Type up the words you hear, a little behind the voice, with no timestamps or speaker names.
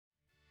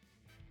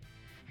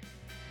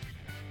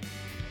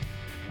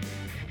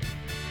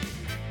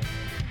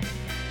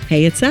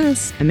Hey, it's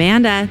us,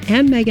 Amanda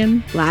and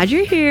Megan. Glad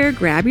you're here.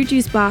 Grab your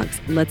juice box.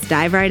 Let's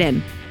dive right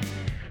in.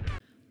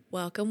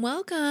 Welcome,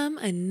 welcome.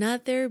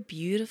 Another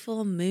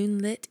beautiful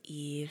moonlit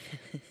eve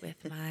with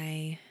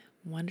my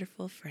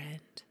wonderful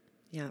friend.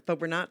 Yeah, but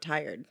we're not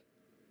tired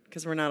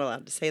because we're not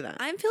allowed to say that.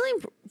 I'm feeling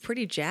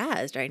pretty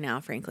jazzed right now,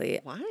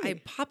 frankly. Why?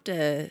 I popped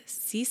a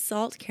sea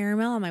salt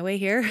caramel on my way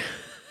here.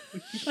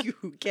 You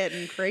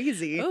getting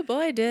crazy. Oh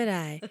boy, did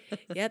I.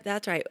 Yep,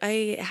 that's right.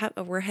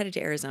 We're headed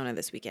to Arizona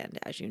this weekend,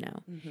 as you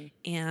know,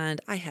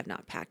 and I have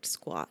not packed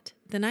squat.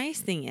 The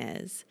nice thing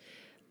is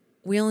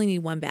we only need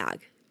one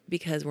bag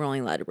because we're only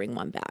allowed to bring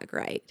one bag,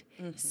 right?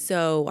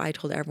 So I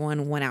told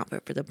everyone one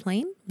outfit for the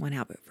plane, one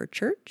outfit for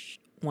church,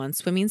 one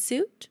swimming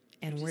suit,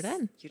 and we're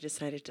done. You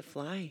decided to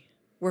fly.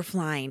 We're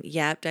flying.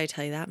 Yep. Did I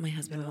tell you that? My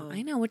husband won't.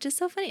 I know, which is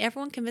so funny.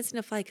 Everyone convinced me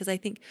to fly because I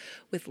think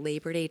with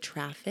Labor Day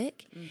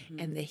traffic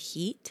and the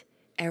heat,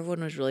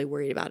 everyone was really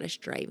worried about us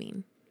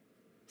driving.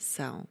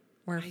 So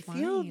we're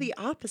flying. I feel the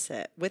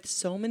opposite. With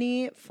so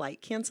many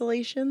flight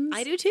cancellations.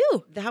 I do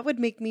too. That would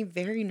make me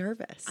very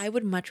nervous. I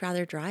would much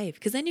rather drive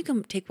because then you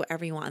can take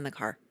whatever you want in the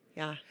car.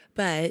 Yeah.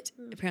 But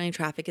apparently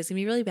traffic is going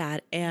to be really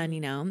bad. And,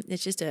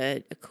 it's just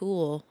a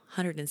cool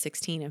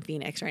 116 in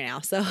Phoenix right now.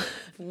 So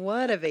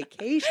What a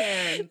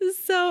vacation.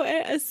 So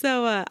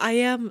I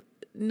am,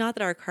 not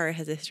that our car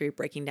has a history of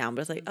breaking down,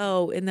 but it's like,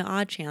 in the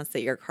odd chance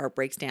that your car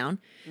breaks down,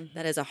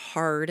 that is a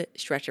hard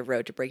stretch of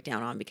road to break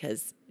down on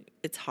because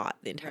it's hot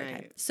the entire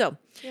time. So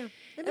Yeah,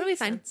 it'll be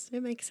fine. Sense.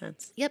 It makes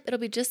sense. Yep, it'll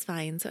be just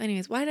fine. So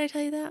anyways, why did I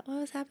tell you that?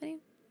 What was happening?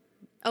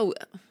 Oh,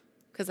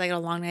 because I got a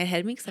long night ahead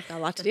of me because I've got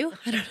a lot to do.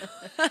 I don't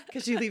know.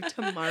 Because you leave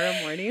tomorrow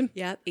morning.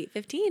 Yep,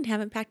 8:15.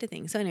 Haven't packed a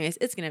thing. So anyways,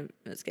 it's gonna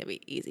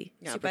be easy.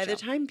 Yeah, Super by chill.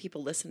 the time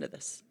people listen to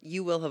this,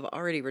 you will have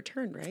already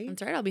returned, right?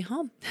 That's right. I'll be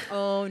home.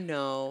 Oh,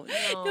 no.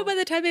 No, by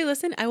the time they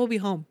listen, I will be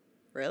home.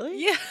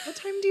 Really? Yeah.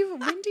 When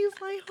do you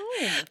fly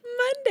home?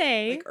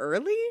 Monday. Like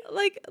early?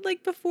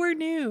 Like before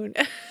noon.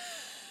 Okay.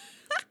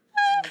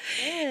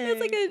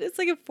 It's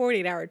like a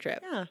 48-hour trip.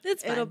 Yeah,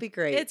 It's fun. it'll be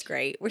great. It's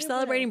great. We're It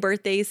celebrating will.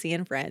 birthdays,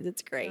 seeing friends.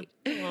 It's great.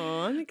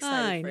 Oh, I'm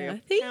excited I for know.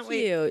 you. Thank Can't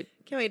you. Wait.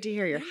 Can't wait to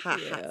hear your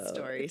Thank hot you.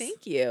 stories.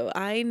 Thank you.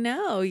 I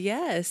know.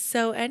 Yes.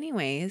 So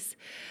anyways,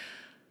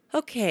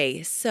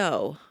 okay.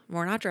 So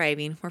we're not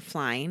driving. We're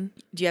flying.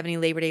 Do you have any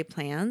Labor Day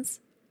plans?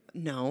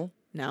 No,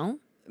 No?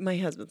 my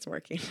husband's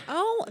working.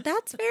 Oh,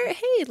 that's very,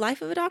 hey,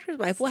 life of a doctor's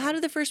wife. Well, how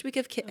did the first week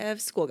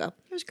of school go?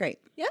 It was great.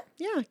 Yeah.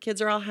 Yeah,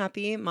 kids are all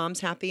happy. Mom's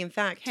happy. In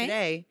fact, Okay.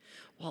 today,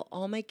 while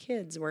all my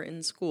kids were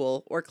in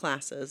school or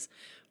classes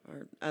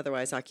or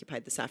otherwise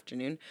occupied this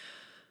afternoon,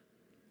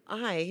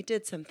 I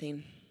did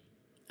something.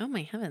 Oh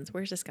my heavens.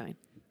 Where's this going?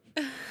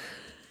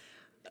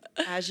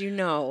 As you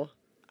know,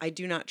 I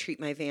do not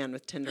treat my van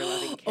with tender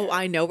loving care. Oh,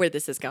 I know where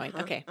this is going.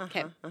 Okay.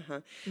 Okay.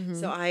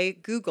 So I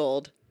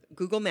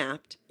Google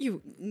mapped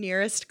You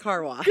nearest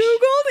car wash.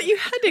 Googled? You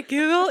had to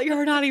Google?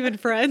 You're not even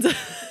friends.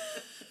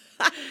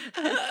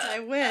 I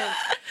went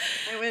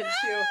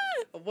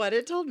to what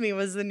it told me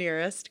was the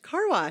nearest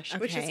car wash,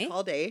 which Okay. is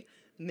called a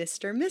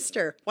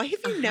Mr. Why have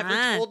you never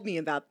told me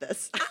about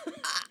this?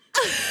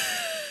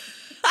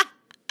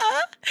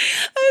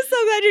 I'm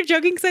so glad you're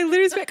joking because I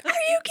literally was like, are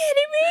you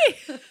kidding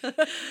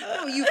me?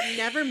 No, you've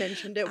never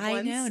mentioned it I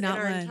once know, in not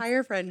our once.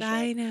 entire friendship.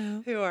 I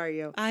know. Who are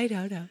you? I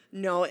don't know.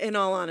 No, in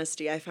all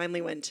honesty, I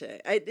finally went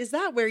to. Is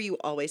that where you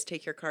always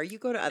take your car? You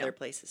go to other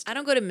places. I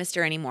don't go to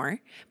Mr. anymore.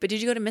 But did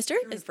you go to Mr.?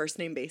 On a first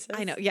name basis.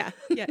 I know. Yeah.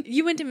 Yeah.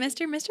 You went to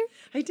Mr.?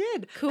 I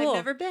did. Cool. I've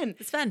never been.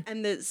 It's fun.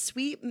 And the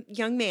sweet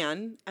young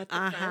man at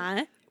the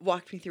front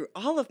walked me through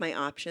all of my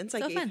options. I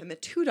So gave fun. him a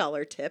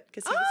 $2 tip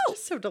because he was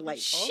just so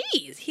delightful.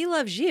 Jeez. He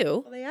loves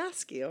you. Well, they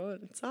ask you,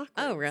 and it's awkward.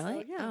 Oh,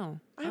 really? So, yeah. Oh.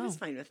 I was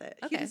fine with it.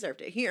 Okay. He deserved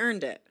it. He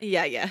earned it.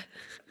 Yeah. Yeah.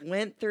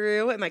 Went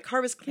through, and my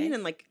car was clean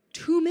in like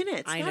 2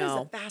 minutes. I That is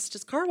know. the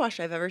fastest car wash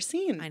I've ever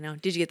seen. I know.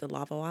 Did you get the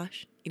lava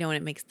wash? You know when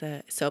it makes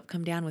the soap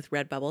come down with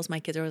red bubbles? My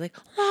kids are like,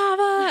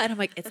 lava. And I'm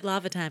like, it's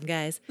lava time,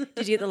 guys.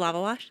 Did you get the lava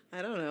wash?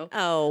 I don't know.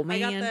 Oh, I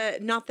man.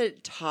 got not the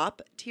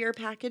top tier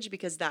package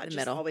because that just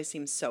middle. always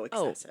seems so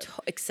Oh, excessive.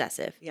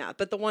 excessive. Yeah,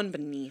 but the one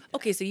beneath.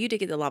 Okay, so you did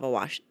get the lava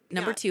wash.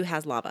 Number Yeah. 2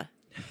 has lava.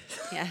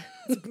 Yeah.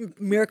 It's a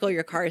miracle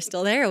your car is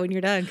still there when you're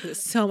done because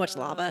it's so much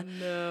lava.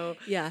 No.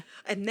 Yeah.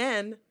 And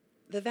then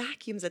the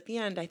vacuums at the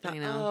end, I thought, I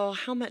know. oh,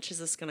 how much is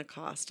this going to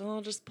cost? Oh,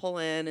 I'll just pull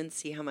in and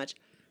see how much.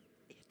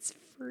 It's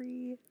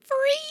free.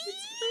 Free.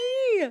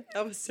 Free.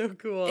 That was so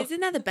cool.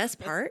 Isn't that the best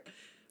part?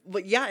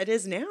 Well, yeah, it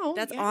is now.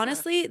 That's Yeah.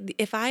 honestly,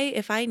 if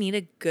I need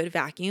a good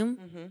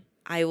vacuum,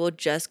 I will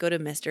just go to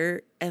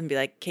Mr. and be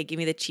like, okay, give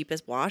me the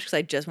cheapest wash because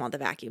I just want the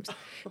vacuums.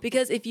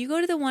 Because if you go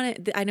to the one,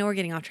 I know we're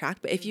getting off track,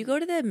 but if you go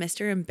to the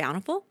Mr. in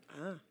Bountiful,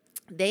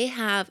 they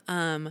have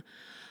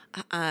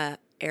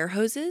air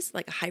hoses,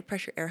 like high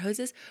pressure air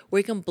hoses, where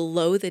you can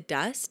blow the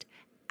dust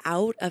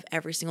out of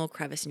every single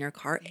crevice in your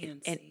car,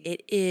 and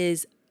it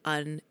is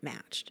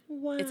unmatched.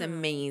 Wow. It's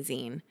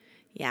amazing.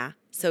 Yeah.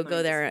 So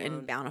go there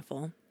in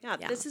Bountiful. Yeah,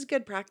 this is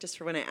good practice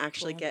for when I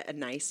actually get a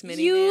nice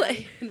You-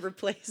 minivan and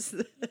replace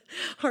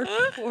our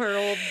poor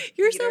old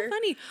You're heater. so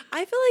funny.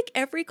 I feel like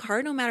every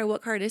car, no matter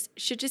what car it is,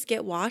 should just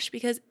get washed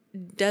because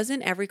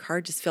doesn't every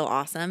car just feel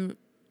awesome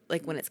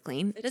like when it's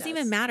clean? It doesn't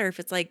even matter if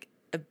it's like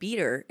a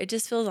beater. It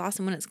just feels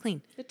awesome when it's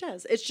clean. It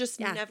does. It's just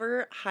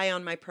never high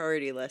on my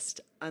priority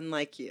list,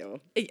 unlike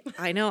you.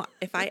 I know.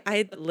 If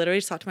I literally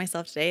just thought to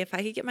myself today, if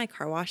I could get my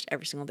car washed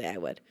every single day, I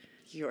would.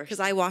 Because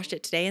I washed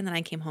it today and then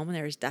I came home and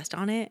there was dust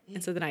on it.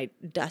 And so then I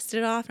dusted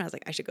it off and I was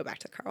like, I should go back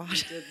to the car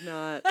wash. Did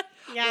not.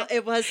 Well,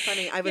 it was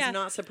funny. I was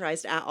not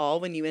surprised at all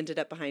when you ended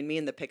up behind me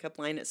in the pickup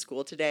line at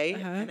school today.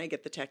 And I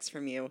get the text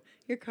from you.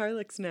 Your car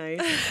looks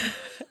nice.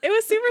 It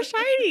was super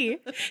shiny.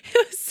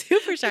 It was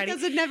super shiny.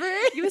 Because it never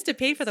is. You must have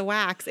paid for the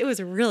wax. It was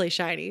really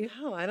shiny.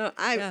 Oh,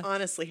 I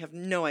honestly have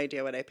no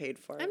idea what I paid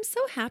for. I'm so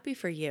happy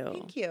for you.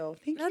 Thank you.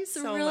 Thank you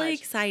so much. That's really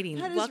exciting.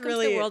 Welcome to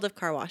the world of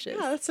car washes.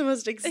 Yeah, that's the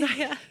most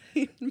exciting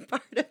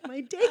part of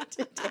my day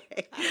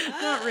today.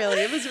 Not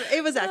really.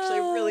 It was actually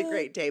a really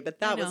great day, but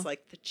that was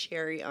like the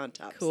cherry on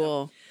top. Cool.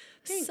 So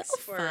so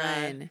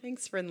fun.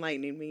 Thanks for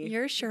enlightening me.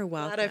 You're sure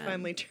welcome. Glad I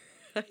finally tried.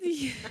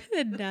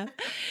 Enough.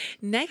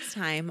 Next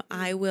time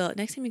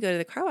you go to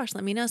the car wash,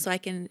 let me know so I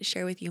can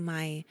share with you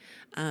my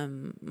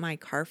my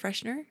car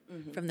freshener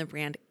from the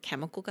brand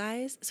Chemical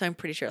Guys. So I'm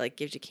pretty sure it like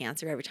gives you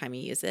cancer every time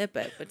you use it,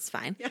 but it's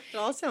fine. Yeah, it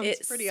all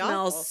sounds pretty awful.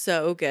 It smells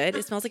so good.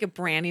 It smells like a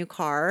brand new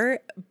car,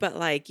 but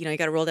like, you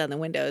got to roll down the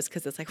windows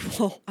because it's like,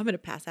 whoa, I'm going to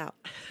pass out.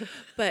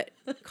 But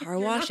car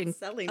wash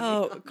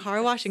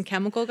and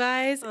Chemical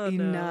Guys,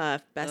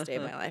 enough. Best day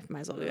of my life. Might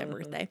as well do my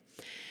birthday.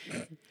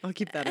 I'll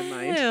keep that in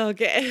mind.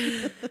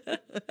 Okay.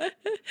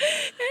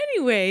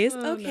 Anyways,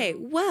 okay.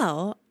 No.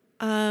 Well,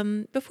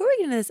 before we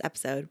get into this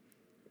episode,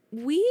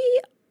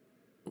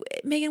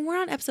 Megan, we're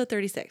on episode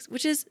 36,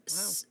 which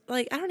is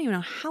like, I don't even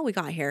know how we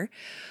got here,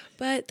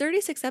 but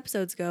 36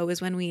 episodes ago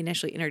is when we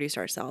initially introduced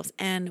ourselves,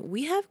 and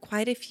we have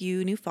quite a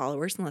few new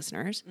followers and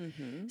listeners.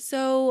 Mm-hmm.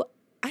 So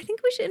I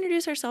think we should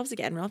introduce ourselves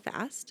again real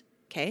fast.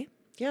 Okay.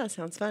 Yeah,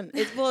 sounds fun.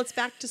 It's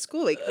back to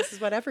school week. This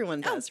is what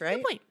everyone does, right?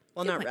 Good point.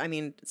 Well,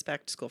 it's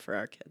back to school for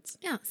our kids.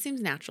 Yeah, seems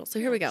natural. So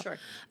here we go. Sure.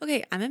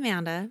 Okay, I'm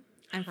Amanda.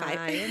 I'm 5.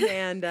 Hi,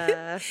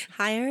 Amanda.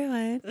 Hi,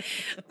 everyone.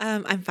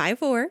 I'm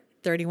 5'4",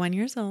 31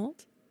 years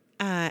old.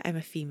 I'm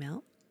a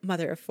female,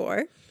 mother of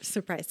 4.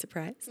 Surprise,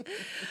 surprise.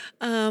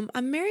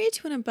 I'm married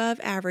to an above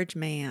average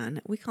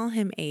man. We call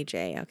him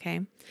AJ,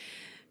 okay?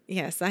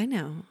 Yes, I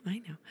know.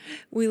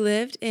 We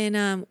lived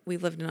in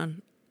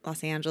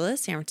Los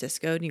Angeles, San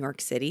Francisco, New York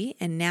City,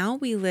 and now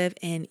we live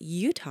in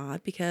Utah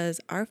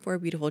because our 4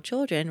 beautiful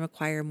children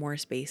require more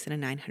space than a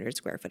 900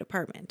 square foot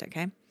apartment,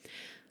 okay?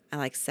 I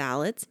like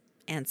salads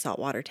and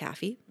saltwater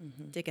taffy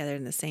together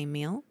in the same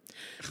meal.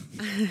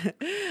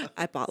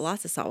 I bought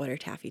lots of saltwater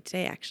taffy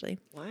today, actually.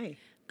 Why?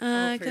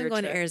 Because I'm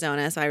going to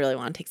Arizona, so I really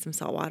want to take some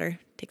saltwater,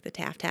 take the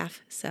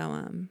taff. So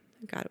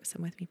I got it with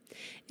some with me.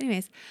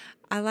 Anyways,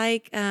 I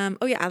like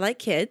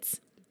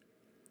kids.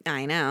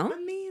 I know.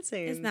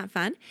 Amazing. Isn't that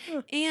fun?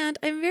 Huh. And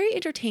I'm very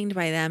entertained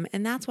by them.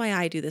 And that's why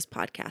I do this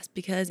podcast,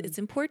 because it's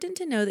important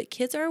to know that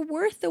kids are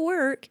worth the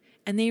work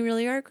and they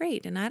really are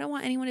great. And I don't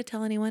want anyone to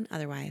tell anyone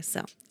otherwise.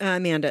 So,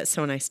 Amanda, it's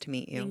so nice to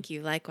meet you. Thank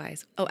you.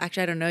 Likewise. Oh,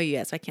 actually, I don't know you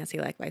yet, so I can't say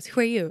likewise.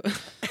 Who are you?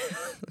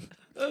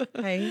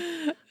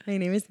 Hi. My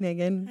name is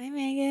Megan. Hi,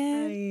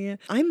 Megan.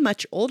 Hi. I'm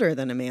much older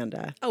than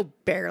Amanda. Oh,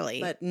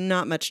 barely. But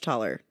not much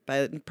taller.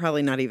 But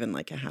probably not even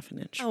like a half an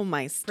inch. Oh,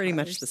 my stars. Pretty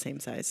much the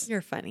same size.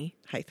 You're funny.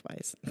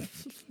 Height-wise.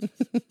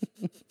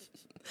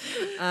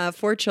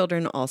 4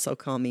 children also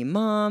call me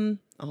mom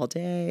all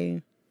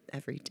day,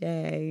 every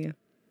day,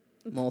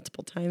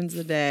 multiple times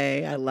a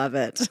day. I love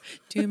it.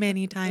 Too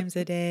many times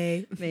a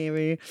day.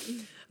 Maybe.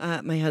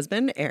 My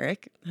husband,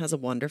 Eric, has a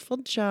wonderful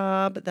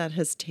job that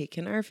has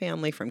taken our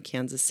family from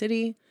Kansas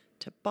City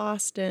to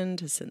Boston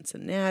to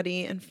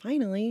Cincinnati and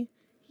finally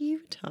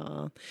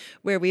Utah,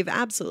 where we've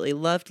absolutely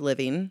loved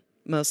living,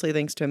 mostly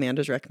thanks to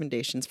Amanda's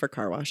recommendations for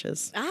car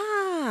washes.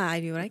 I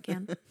do what I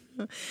can.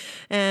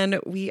 And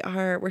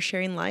we're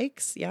sharing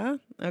likes. Yeah.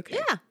 Okay.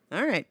 Yeah.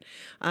 All right.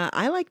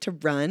 I like to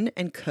run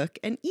and cook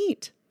and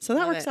eat. So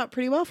that works out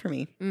pretty well for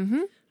me.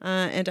 Mm-hmm.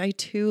 And I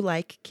too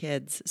like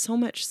kids, so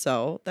much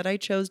so that I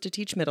chose to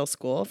teach middle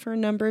school for a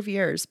number of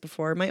years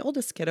before my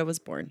oldest kiddo was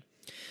born.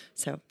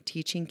 So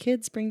teaching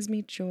kids brings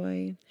me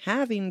joy.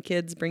 Having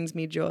kids brings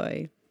me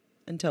joy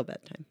until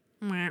bedtime.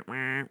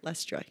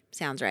 Less joy.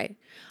 Sounds right.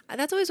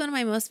 That's always one of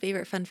my most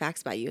favorite fun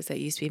facts about you is that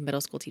you used to be a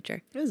middle school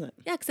teacher. Is it?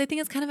 Yeah, because I think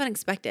it's kind of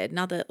unexpected.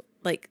 Now that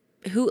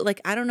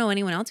I don't know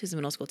anyone else who's a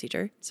middle school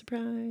teacher.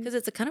 Surprise. Because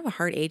it's a kind of a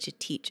hard age to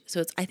teach.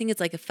 So I think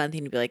it's like a fun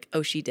thing to be like,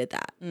 oh, she did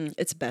that.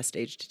 It's best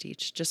age to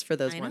teach, just for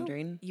those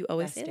wondering. You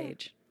always best say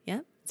age.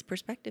 Yeah, it's a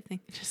perspective thing.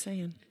 Just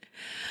saying.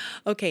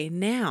 Okay,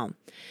 now,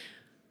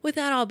 with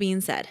that all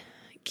being said,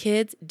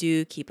 kids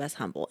do keep us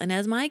humble. And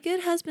as my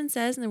good husband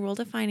says in the world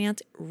of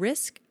finance,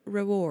 risk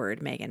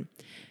reward, Megan.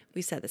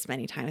 We've said this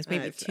many times,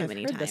 maybe too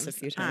many times. This a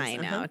few times.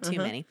 I know, too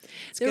many.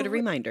 It's a good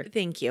reminder.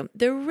 Thank you.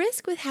 The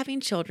risk with having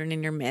children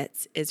in your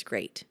midst is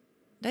great.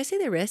 Did I say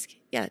the risk?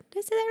 Yeah. Did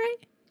I say that right?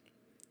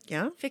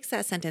 Yeah. Fix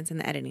that sentence in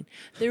the editing.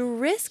 The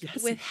risk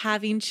with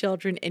having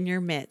children in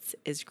your midst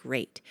is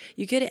great.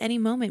 You could at any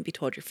moment be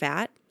told you're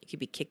fat. You could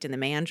be kicked in the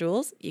man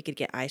jewels. You could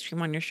get ice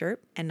cream on your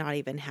shirt and not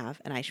even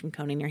have an ice cream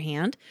cone in your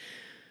hand.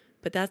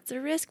 But that's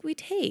the risk we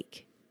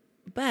take.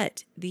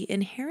 But the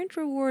inherent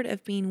reward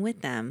of being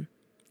with them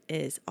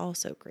is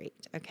also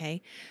great,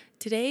 okay?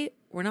 Today,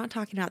 we're not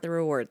talking about the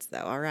rewards,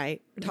 though, all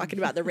right? We're talking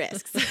about the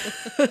risks.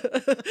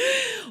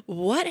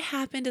 What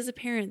happened as a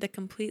parent that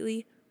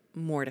completely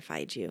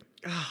mortified you?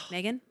 Oh.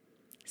 Megan,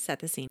 set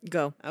the scene.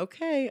 Go.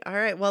 Okay. All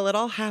right. Well, it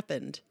all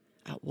happened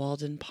at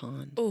Walden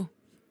Pond. Oh,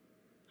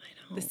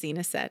 I know. the scene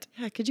is set.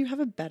 Yeah. Could you have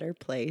a better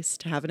place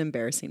to have an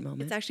embarrassing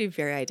moment? It's actually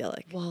very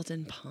idyllic.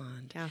 Walden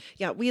Pond. Yeah.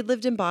 Yeah. We had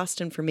lived in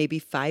Boston for maybe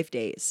 5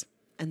 days.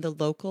 And the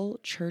local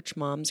church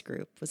moms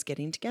group was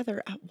getting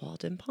together at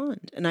Walden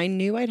Pond. And I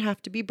knew I'd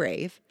have to be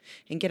brave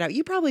and get out.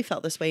 You probably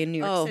felt this way in New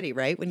York City,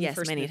 right? When you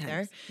first many moved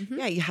times. there. Mm-hmm.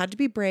 Yeah, you had to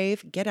be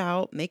brave, get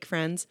out, make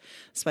friends.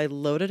 So I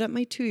loaded up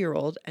my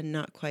 2-year-old and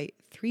not quite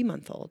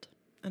 3-month-old.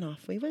 And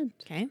off we went.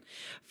 Okay.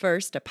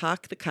 First, I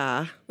parked the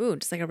car. Ooh,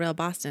 just like a real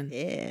Boston.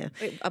 Yeah.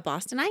 Wait, a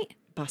Bostonite?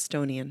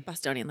 Bostonian.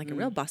 Bostonian, like a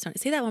real Boston.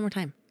 Say that one more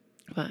time.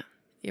 What?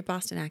 Your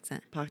Boston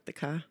accent. Parked the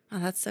car. Oh,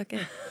 that's so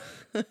good.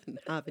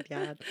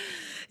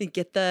 And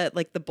get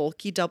the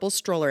bulky double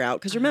stroller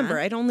out. Because remember,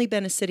 I'd only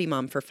been a city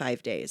mom for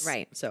 5 days.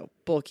 Right. So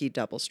bulky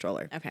double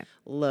stroller. Okay.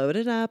 Load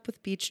it up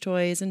with beach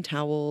toys and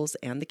towels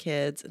and the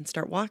kids and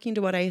start walking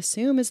to what I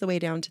assume is the way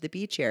down to the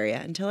beach area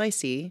until I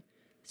see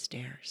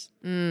stairs.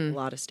 A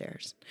lot of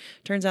stairs.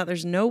 Turns out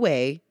there's no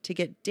way to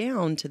get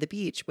down to the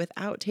beach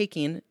without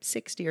taking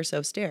 60 or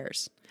so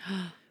stairs.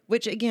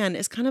 Which, again,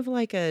 is kind of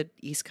like a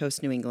East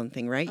Coast New England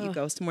thing, right? You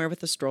go somewhere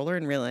with a stroller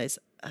and realize,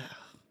 oh,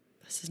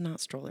 this is not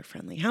stroller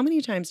friendly. How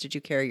many times did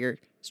you carry your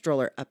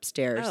stroller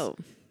upstairs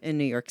in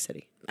New York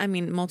City? I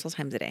mean, multiple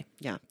times a day.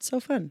 Yeah, so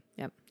fun.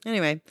 Yep.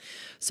 Anyway,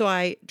 so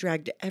I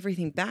dragged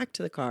everything back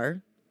to the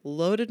car,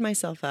 loaded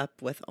myself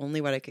up with only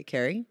what I could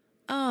carry,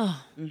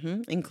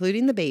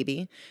 including the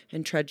baby,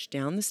 and trudged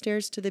down the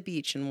stairs to the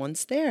beach. And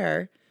once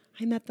there,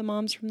 I met the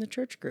moms from the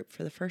church group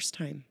for the first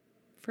time.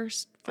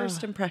 First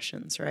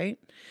impressions, right?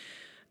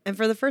 And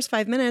for the first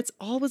 5 minutes,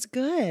 all was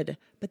good.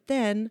 But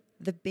then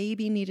the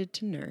baby needed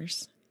to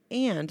nurse,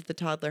 and the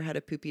toddler had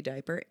a poopy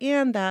diaper,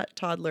 and that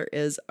toddler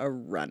is a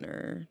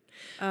runner.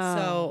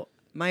 So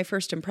my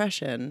first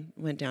impression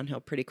went downhill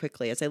pretty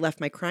quickly as I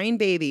left my crying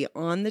baby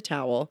on the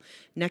towel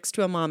next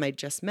to a mom I'd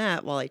just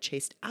met while I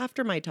chased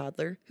after my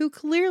toddler, who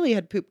clearly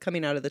had poop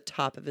coming out of the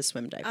top of his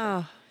swim diaper.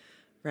 Oh.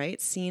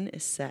 Right? Scene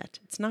is set.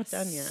 It's not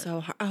done yet.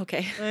 So hard.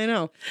 Okay. I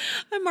know.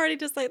 I'm already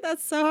just like,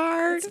 that's so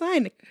hard. It's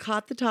fine.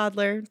 Caught the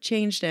toddler,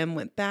 changed him,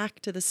 went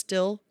back to the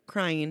still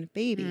crying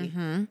baby.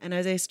 And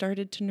as I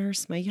started to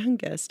nurse my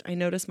youngest, I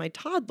noticed my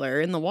toddler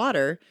in the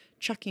water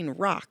chucking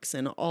rocks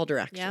in all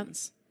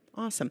directions.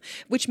 Awesome.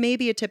 Which may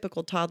be a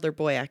typical toddler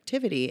boy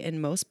activity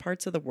in most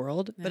parts of the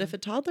world. But if a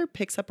toddler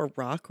picks up a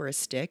rock or a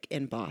stick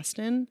in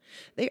Boston,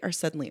 they are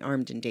suddenly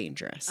armed and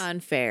dangerous.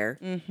 Unfair.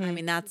 I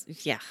mean,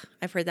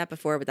 I've heard that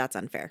before, but that's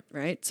unfair.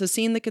 Right? So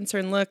seeing the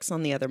concerned looks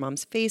on the other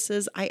moms'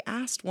 faces, I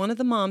asked one of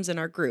the moms in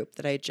our group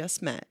that I had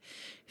just met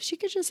if she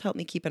could just help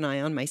me keep an eye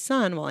on my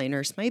son while I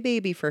nursed my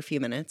baby for a few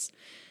minutes.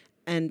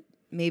 And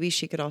maybe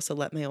she could also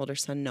let my older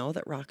son know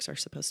that rocks are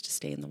supposed to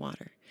stay in the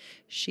water.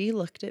 She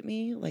looked at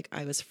me like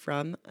I was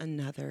from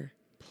another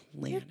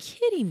planet. You're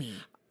kidding me.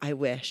 I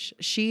wish.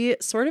 She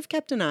sort of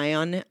kept an eye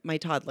on my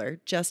toddler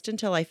just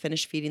until I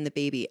finished feeding the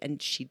baby, and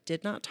she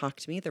did not talk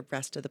to me the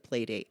rest of the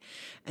play date.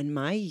 And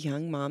my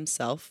young mom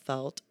self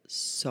felt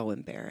so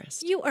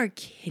embarrassed. You are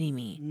kidding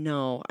me.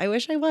 No, I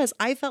wish I was.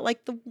 I felt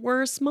like the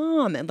worst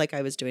mom and like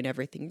I was doing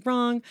everything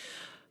wrong.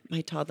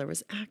 My toddler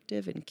was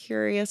active and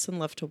curious and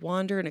loved to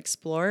wander and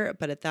explore,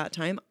 but at that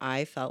time,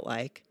 I felt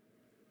like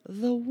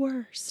the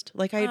worst.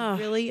 Like I had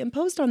really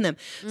imposed on them.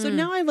 So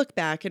now I look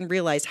back and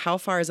realize how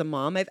far as a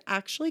mom I've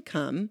actually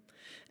come.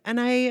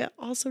 And I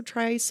also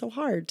try so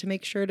hard to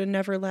make sure to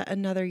never let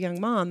another young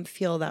mom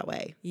feel that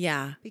way.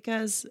 Yeah.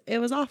 Because it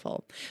was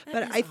awful.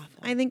 I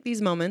think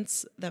these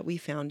moments that we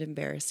found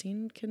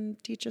embarrassing can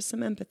teach us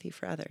some empathy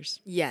for others.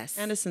 Yes.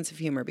 And a sense of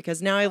humor.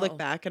 Because now I look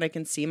back and I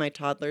can see my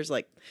toddler's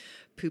like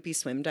poopy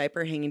swim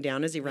diaper hanging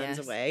down as he runs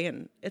away.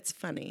 And it's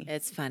funny.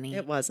 It's funny.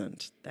 It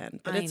wasn't then,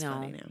 but it's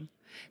funny now.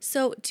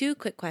 So 2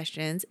 quick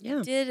questions.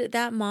 Yeah. Did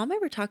that mom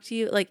ever talk to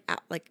you like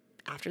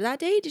after that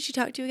day? Did she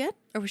talk to you again?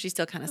 Or was she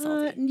still kind of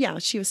salty? Yeah,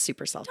 she was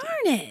super salty.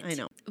 Darn it. I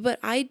know. But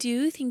I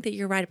do think that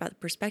you're right about the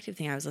perspective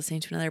thing. I was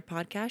listening to another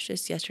podcast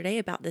just yesterday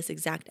about this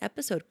exact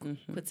episode,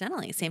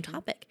 coincidentally, same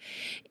topic.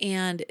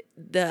 And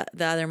the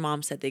other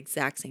mom said the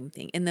exact same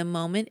thing. In the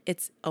moment,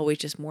 it's always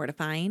just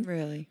mortifying.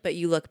 Really? But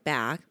you look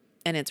back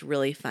and it's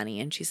really funny.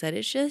 And she said,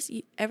 it's just,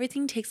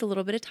 everything takes a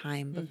little bit of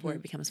time before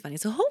it becomes funny.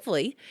 So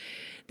hopefully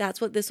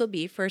that's what this will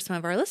be for some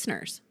of our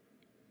listeners.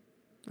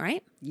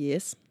 Right?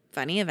 Yes.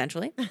 Funny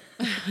eventually.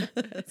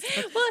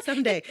 Well,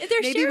 someday.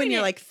 Maybe when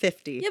you're like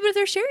 50. Yeah, but if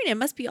they're sharing it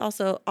must be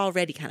also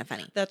already kind of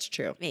funny. That's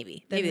true.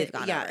 Maybe Then they've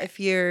gone over it. if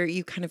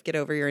you kind of get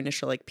over your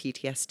initial like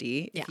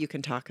PTSD, Yeah. if you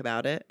can talk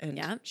about it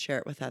and share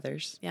it with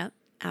others. Yeah.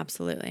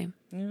 Absolutely.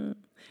 Yeah.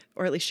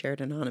 Or at least share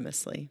it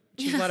anonymously,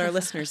 which is what our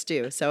listeners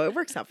do. So it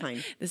works out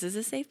fine. This is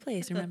a safe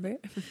place, remember?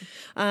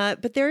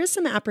 But there is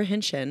some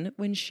apprehension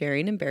when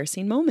sharing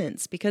embarrassing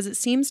moments because it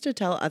seems to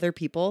tell other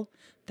people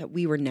that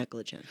we were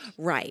negligent.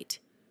 Right.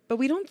 But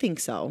we don't think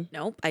so.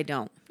 Nope, I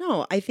don't.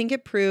 No, I think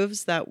it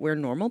proves that we're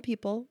normal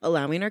people,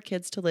 allowing our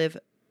kids to live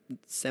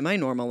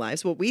semi-normal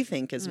lives, what we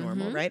think is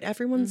normal, right?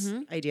 Everyone's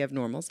idea of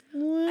normal's a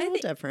little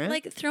different.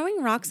 Like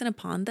throwing rocks in a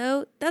pond,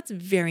 though, that's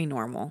very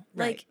normal.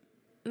 Right.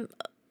 Like,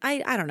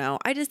 I don't know.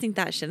 I just think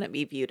that shouldn't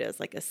be viewed as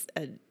like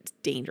a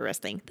dangerous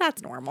thing.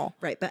 That's normal.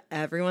 Right, but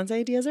everyone's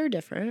ideas are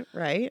different,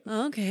 right?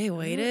 Okay,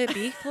 way to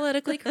be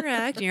politically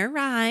correct. You're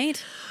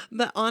right.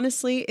 But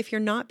honestly, if you're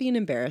not being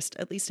embarrassed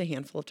at least a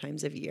handful of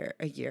times a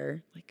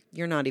year, like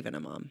you're not even a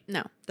mom.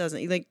 No.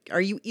 Doesn't like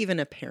are you even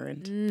a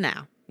parent? No.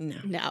 No.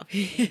 No.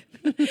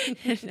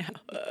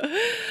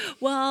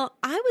 Well,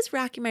 I was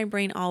racking my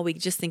brain all week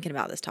just thinking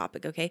about this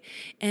topic, okay?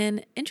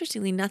 And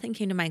interestingly, nothing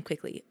came to mind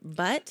quickly.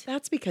 But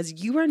that's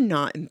because you are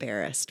not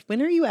embarrassed.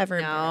 When are you ever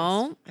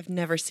embarrassed? I've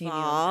never seen you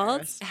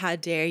embarrassed. How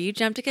dare you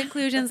jump to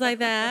conclusions like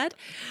that?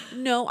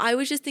 No, I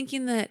was just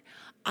thinking that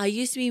I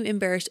used to be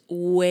embarrassed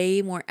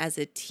way more as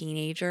a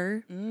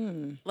teenager.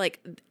 Like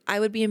I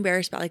would be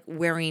embarrassed about like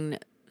wearing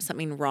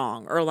something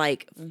wrong or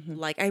like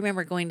I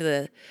remember going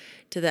to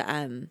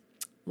the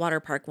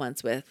water park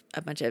once with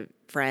a bunch of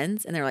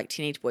friends and they're like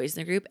teenage boys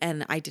in the group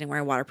and I didn't wear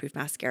a waterproof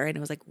mascara and it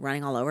was like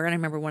running all over and I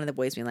remember one of the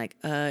boys being like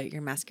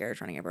your mascara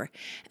is running everywhere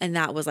and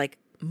that was like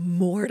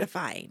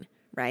mortifying,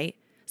 right?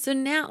 So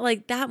now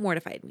like that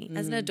mortified me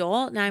as an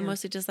adult. Now I'm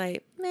mostly just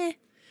like meh.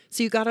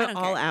 So you got it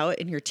all out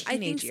in your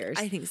teenage years.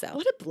 I think so.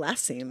 What a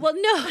blessing. Well,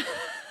 no.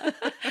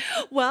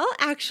 Well,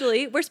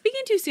 actually, we're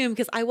speaking too soon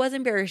because I was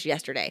embarrassed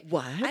yesterday.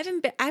 What?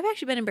 I've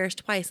actually been embarrassed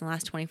twice in the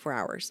last 24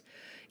 hours.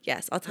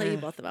 Yes, I'll tell you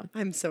both of them.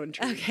 I'm so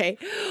intrigued. Okay.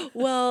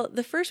 Well,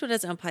 the first one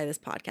doesn't apply to this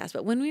podcast,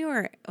 but when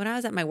I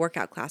was at my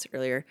workout class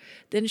earlier,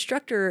 the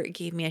instructor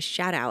gave me a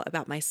shout out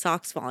about my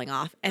socks falling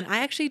off. And I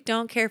actually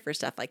don't care for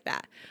stuff like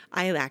that.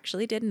 I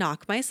actually did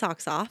knock my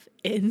socks off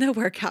in the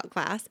workout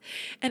class.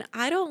 And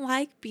I don't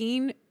like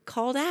being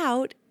called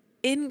out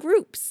in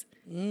groups.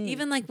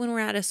 Even like when we're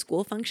at a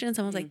school function,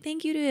 someone's like,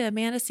 thank you to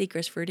Amanda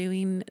Sechrist for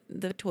doing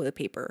the toilet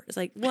paper. It's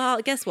like,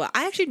 well, guess what?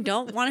 I actually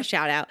don't want to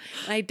shout out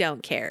and I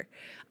don't care.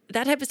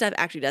 That type of stuff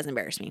actually does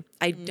embarrass me.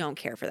 I don't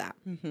care for that.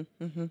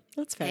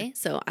 That's fair. Okay,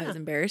 so I was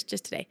embarrassed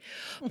just today.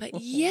 But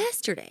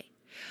yesterday,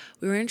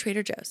 we were in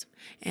Trader Joe's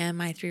and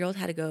my 3-year-old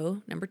had to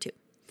go number 2.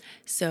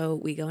 So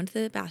we go into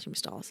the bathroom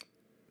stalls.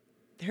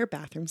 There are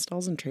bathroom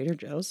stalls in Trader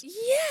Joe's?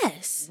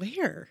 Yes.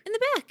 Where? In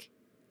the back.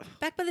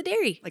 Back by the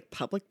dairy. Like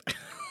public?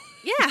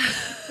 Yeah.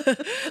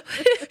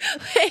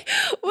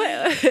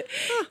 wait.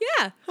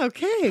 Yeah.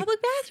 Okay. Public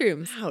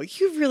bathrooms. Wow,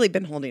 you've really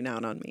been holding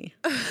out on me.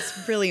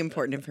 It's really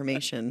important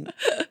information.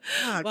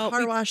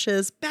 Car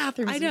washes,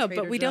 bathrooms. I know, in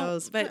Trader but we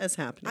Joe's. don't. But what is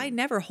happening? I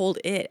never hold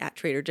it at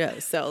Trader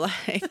Joe's, so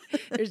like,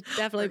 there's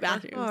definitely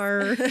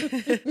bathrooms.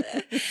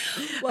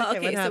 Well,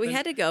 okay, so we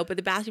had to go, but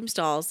the bathroom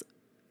stalls,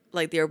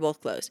 like they were both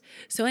closed.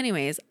 So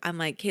anyways, I'm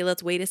like, okay,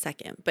 let's wait a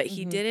second. But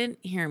he didn't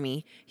hear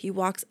me. He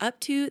walks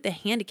up to the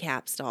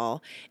handicap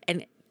stall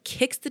and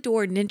kicks the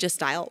door ninja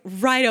style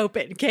right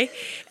open, okay?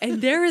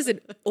 And there is an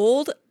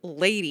old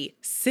lady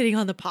sitting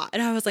on the pot.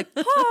 And I was like,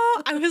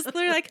 oh, I was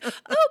literally like,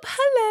 oh,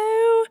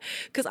 hello.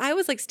 Because I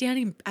was like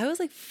I was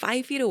like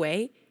 5 feet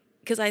away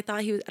because I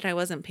thought and I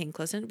wasn't paying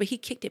close attention, but he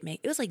kicked it,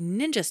 it was like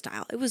ninja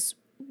style. It was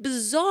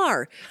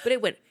bizarre, but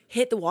it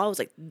hit the wall. It was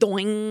like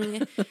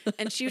doing.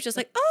 And she was just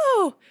like,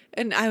 oh.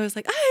 And I was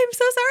like, I'm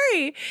so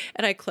sorry.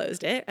 And I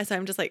closed it. And so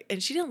I'm just like,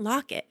 and she didn't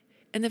lock it.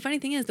 And the funny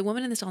thing is, the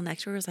woman in the stall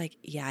next to her was like,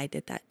 yeah, I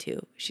did that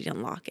too. She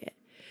didn't lock it.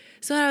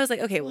 So I was like,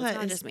 okay, well, it's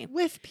not just me.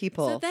 With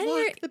people. So then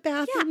lock the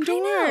bathroom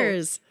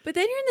doors. But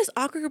then you're in this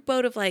awkward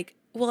boat of like,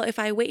 well, if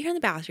I wait here in the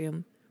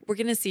bathroom, we're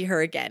going to see her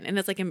again. And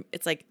it's like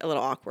a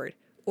little awkward.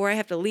 Or I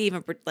have to leave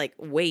and like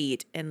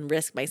wait and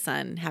risk my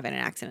son having an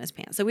accident in his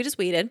pants. So we just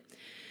waited.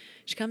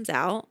 She comes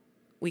out.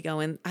 We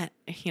go in, I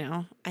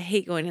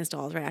hate going in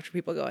stalls right after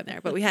people go in there,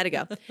 but we had to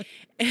go.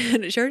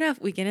 And sure enough,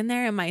 we get in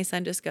there and my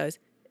son just goes,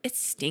 it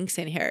stinks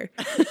in here.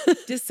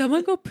 Did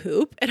someone go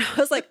poop? And I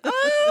was like,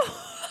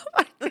 oh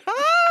my gosh.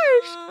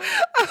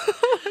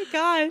 Oh my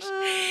gosh.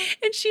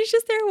 And she's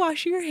just there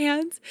washing her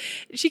hands.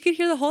 She could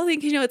hear the whole thing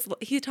because,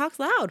 he talks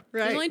loud.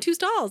 Right. There's only 2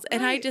 stalls.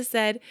 And I just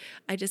said,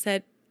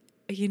 everyone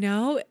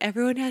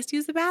has to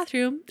use the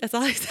bathroom. That's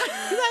all I said.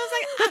 Because I was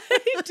like,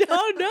 I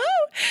don't know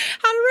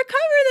how to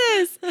recover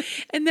this.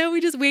 And then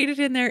we just waited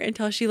in there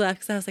until she left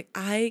because I was like,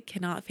 I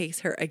cannot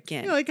face her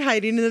again. You're like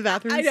hiding in the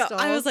bathroom I know. stall.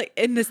 I was like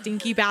in the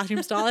stinky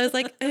bathroom stall. I was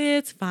like,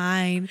 it's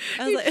fine.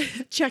 I was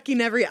like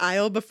checking every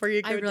aisle before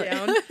you go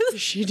down.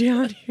 Is she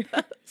down here?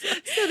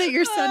 So that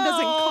your son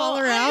doesn't call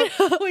her out,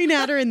 point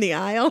at her in the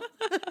aisle.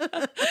 I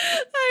know.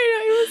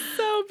 It was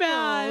so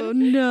bad. Oh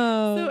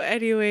no. So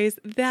anyways,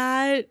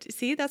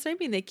 that's what I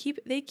mean. They keep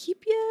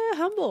you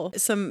humble.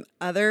 Some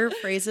other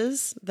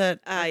phrases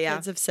that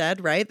kids have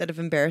said, right? That have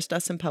embarrassed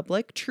us in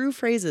public. True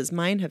phrases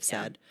mine have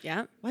said.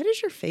 Yeah. Why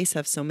does your face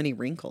have so many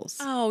wrinkles?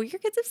 Oh, your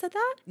kids have said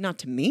that? Not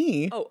to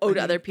me. To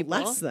other people?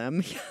 Bless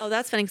them. Oh,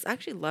 that's funny because I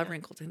actually love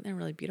wrinkles. I think they're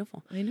really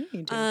beautiful. I know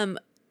you do.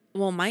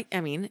 Well,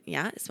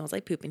 it smells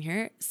like poop in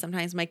here.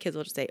 Sometimes my kids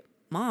will just say,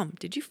 Mom,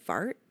 did you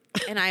fart?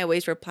 And I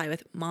always reply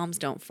with, moms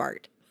don't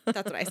fart.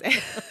 That's what I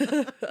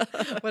say.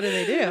 What do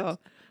they do?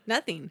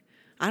 Nothing.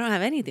 I don't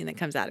have anything that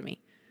comes out of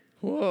me.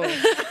 Whoa.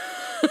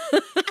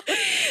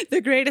 The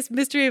greatest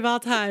mystery of all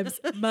times,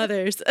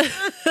 mothers. They're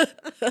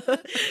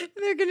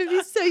going to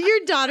be your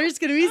daughter's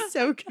going to be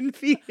so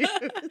confused.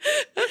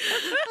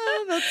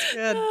 Oh, that's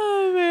good.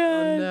 Oh,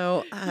 man. Oh,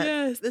 no.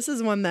 Yes. This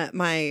is one that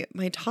my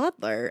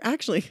toddler,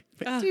 actually,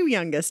 my two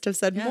youngest, have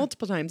said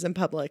multiple times in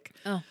public.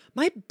 Oh.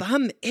 My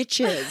bum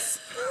itches.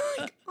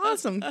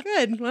 Awesome.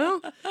 Good. Well,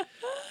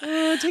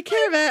 take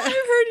care of it. I've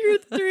heard your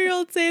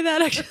 3-year-old say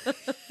that, actually.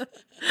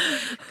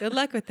 Good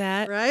luck with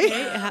that. Right?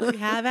 Okay,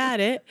 have at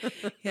it.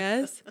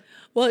 Yes.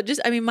 Well,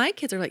 my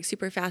kids are like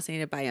super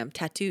fascinated by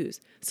tattoos.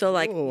 So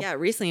like, Ooh.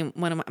 recently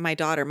one of my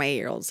daughter, my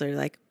 8-year-olds, they're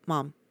like,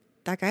 Mom,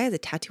 that guy has a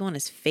tattoo on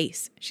his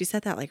face. She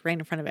said that like right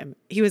in front of him.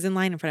 He was in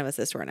line in front of us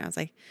at the store, and I was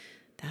like,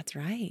 that's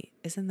right.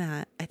 Isn't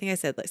that? I think I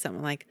said like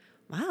something like,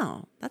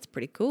 wow, that's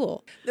pretty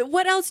cool.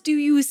 What else do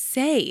you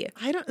say?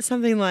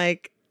 Something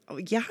like,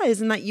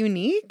 isn't that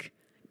unique?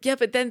 Yeah,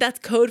 but then that's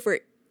code for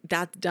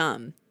that's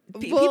dumb.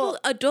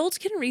 Adults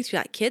can read through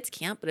that. Kids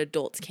can't, but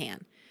adults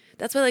can.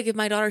 That's why, like, if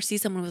my daughter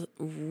sees someone with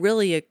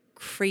really a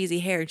crazy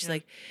hair, and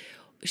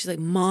she's like,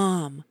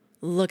 Mom,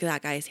 look at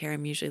that guy's hair.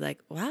 I'm usually like,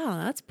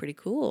 wow, that's pretty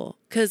cool.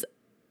 Because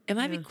it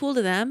might be cool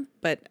to them,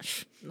 but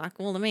not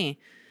cool to me.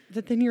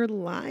 But then you're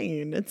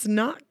lying. It's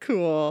not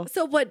cool.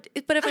 So what?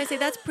 But if I say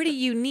that's pretty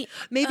unique,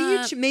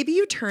 maybe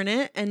you turn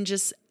it and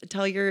just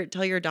tell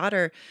your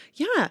daughter,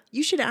 yeah,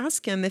 you should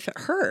ask him if it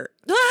hurt.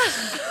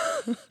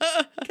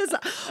 Because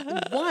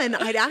one,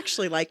 I'd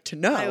actually like to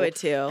know. I would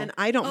too, and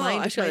I don't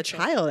mind if my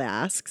child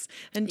asks.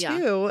 And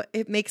two,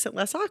 it makes it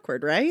less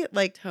awkward, right?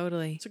 Like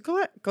totally. So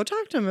go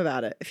talk to him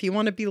about it. If you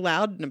want to be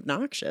loud and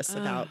obnoxious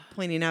about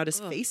pointing out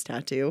his face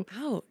tattoo,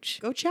 ouch,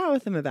 go chat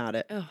with him about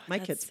it. My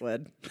kids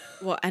would.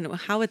 Well, and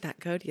how would that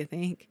go? Do you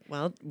think?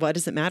 Well, what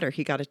does it matter?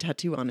 He got a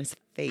tattoo on his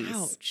face.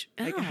 Ouch.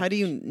 Like, how do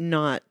you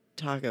not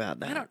talk about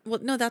that?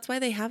 No, that's why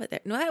they have it there.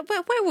 No,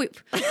 why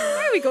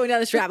are we going down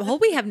this rabbit hole?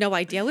 We have no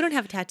idea. We don't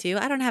have a tattoo.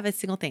 I don't have a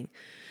single thing.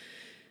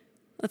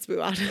 Let's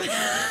move on.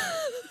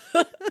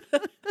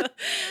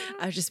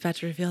 I was just about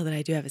to reveal that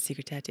I do have a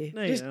secret tattoo.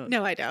 No, you don't.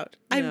 No, I don't.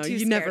 I'm too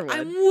scared. You never would.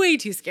 I'm way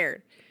too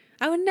scared.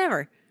 I would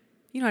never.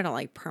 You know, I don't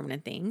like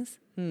permanent things.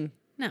 No.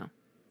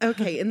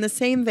 Okay, in the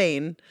same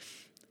vein,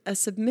 a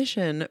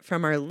submission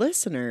from our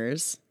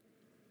listeners.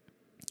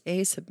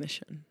 A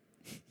submission.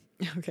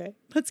 Okay.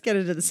 Let's get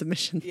into the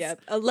submissions.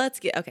 Yep.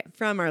 Okay.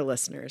 From our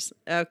listeners.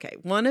 Okay.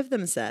 One of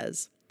them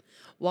says,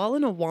 while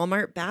in a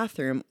Walmart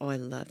bathroom, I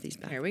love these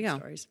bathroom Here we go.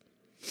 stories.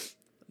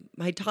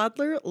 My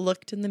toddler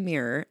looked in the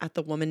mirror at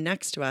the woman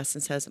next to us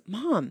and says,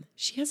 Mom,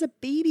 she has a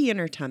baby in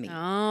her tummy.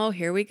 Oh,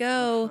 here we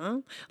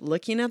go.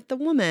 Looking at the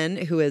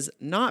woman who is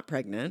not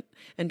pregnant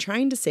and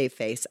trying to save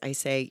face, I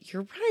say,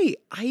 you're right.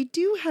 I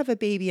do have a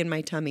baby in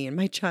my tummy. And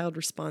my child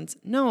responds,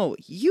 no,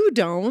 you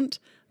don't.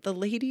 The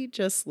lady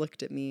just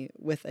looked at me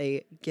with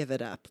a give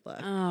it up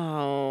look.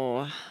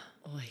 Oh,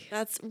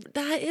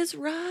 that is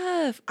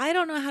rough. I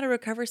don't know how to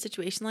recover a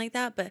situation like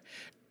that, but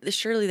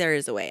surely there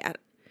is a way.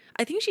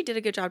 I think she did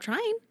a good job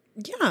trying.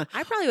 Yeah.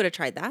 I probably would have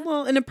tried that.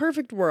 Well, in a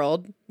perfect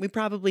world, we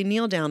probably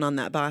kneel down on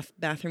that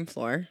bathroom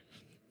floor,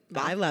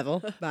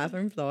 bi-level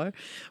bathroom floor,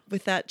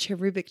 with that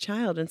cherubic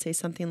child and say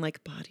something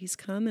like, bodies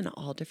come in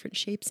all different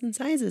shapes and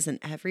sizes and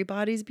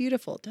everybody's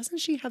beautiful. Doesn't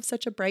she have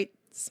such a bright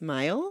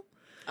smile?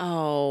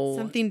 Oh,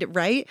 something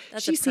right?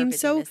 That's she seems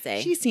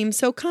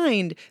so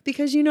kind,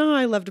 because you know how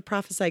I love to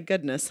prophesy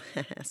goodness.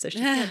 So she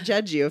can't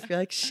judge you if you're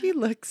like, she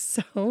looks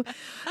so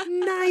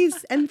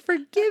nice and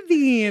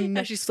forgiving.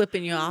 Now she's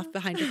flipping you off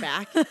behind your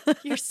back.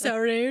 You're so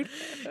rude.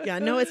 Yeah,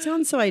 no, it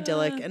sounds so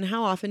idyllic. And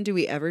how often do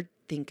we ever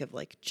think of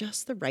like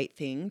just the right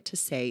thing to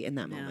say in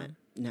that moment?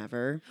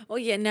 Never. Well,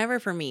 yeah, never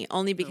for me.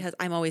 Only because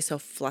I'm always so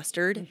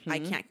flustered. I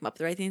can't come up with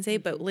the right thing to say.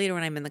 But later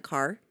when I'm in the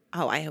car,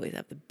 I always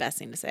have the best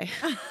thing to say.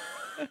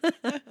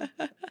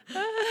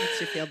 Makes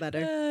you feel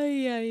better.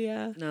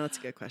 Yeah. No, that's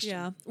a good question.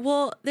 Yeah.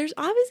 Well, there's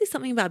obviously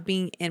something about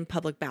being in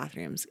public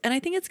bathrooms. And I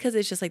think it's because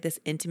it's just like this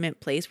intimate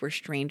place where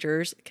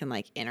strangers can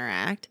like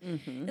interact.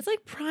 Mm-hmm. It's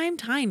like prime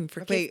time for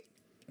kids. Wait,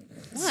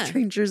 what?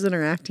 Strangers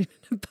interacting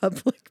in a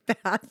public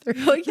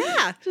bathroom. Oh,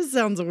 yeah. Just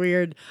sounds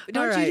weird.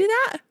 Don't you do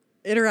that?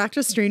 Interact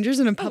with strangers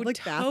in a public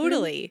bathroom?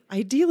 Totally.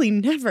 Ideally,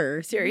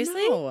 never.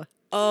 Seriously? No.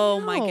 Oh,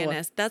 my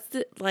goodness. That's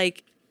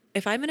like,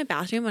 if I'm in a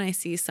bathroom and I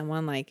see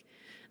someone like,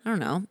 I don't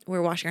know,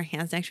 we're washing our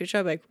hands next to each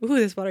other, like, ooh,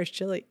 this water's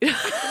chilly. You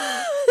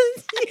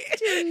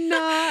do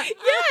not.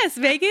 Yes,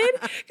 Megan.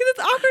 Because it's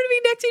awkward to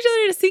be next to each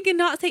other to sink and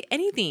not say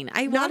anything.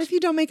 Not if you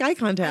don't make eye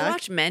contact. I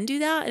watch men do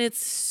that, and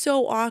it's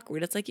so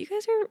awkward. It's like, you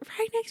guys are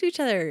right next to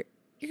each other.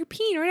 You're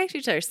peeing right next to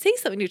each other. Say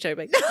something to each other.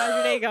 Like, how's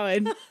your day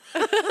going? Like,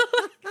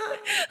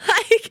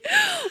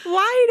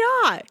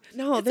 why not?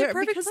 No, It's the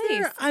perfect because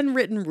there place. are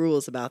unwritten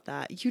rules about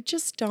that. You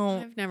just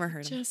don't. I've never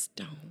heard of it. Just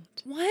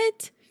don't.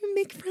 What? You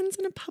make friends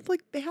in a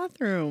public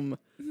bathroom.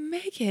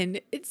 Megan,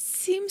 it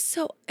seems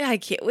so. I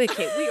can't.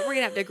 Okay, we're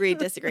gonna have to agree,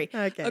 disagree.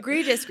 Okay.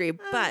 Agree, disagree.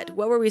 But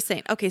what were we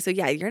saying? Okay, so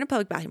yeah, you're in a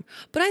public bathroom,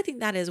 but I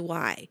think that is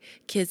why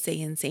kids say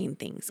insane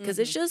things because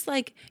it's just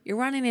like you're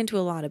running into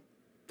a lot of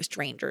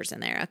strangers in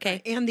there.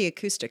 Okay, And the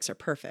acoustics are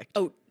perfect.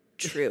 oh,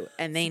 true,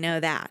 and they know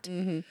that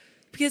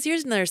because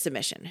here's another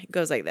submission. It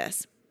goes like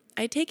this.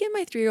 I'd taken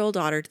my 3-year-old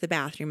daughter to the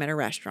bathroom at a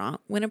restaurant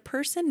when a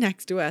person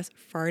next to us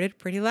farted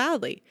pretty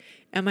loudly,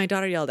 and my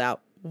daughter yelled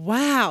out,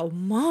 "Wow,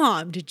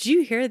 Mom, did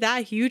you hear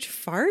that huge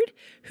fart?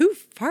 Who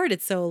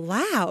farted so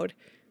loud?"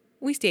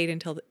 We stayed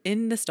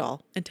in the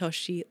stall until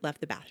she left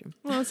the bathroom.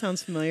 Well, that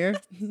sounds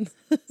familiar.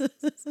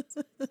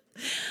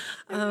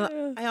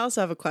 I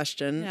also have a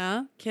question.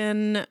 Yeah.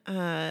 Can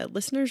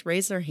listeners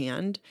raise their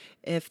hand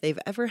if they've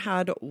ever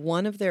had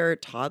one of their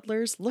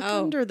toddlers look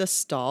under the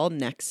stall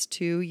next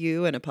to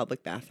you in a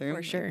public bathroom?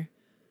 For sure.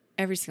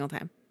 Every single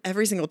time.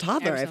 Every single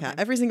toddler I've had,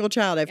 every single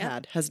child I've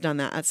had has done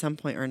that at some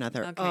point or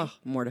another. Okay. Oh,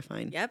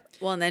 mortifying. Yep.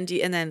 Well, and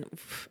then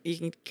you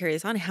can carry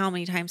this on. How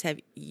many times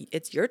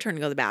it's your turn to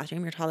go to the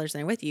bathroom, your toddler's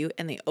there with you,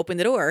 and they open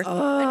the door,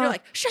 and you're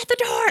like, "Shut the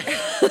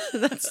door!"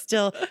 That's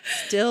still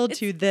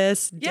to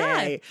this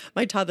day.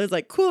 My toddler's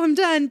like, "Cool, I'm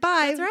done.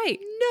 Bye." That's right.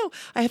 No,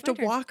 I have to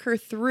walk her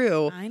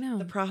through I know.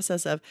 the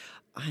process of,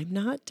 I'm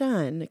not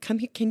done. Come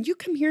here. Can you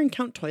come here and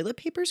count toilet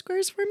paper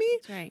squares for me?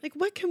 That's right. Like,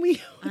 what can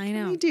we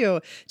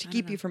do to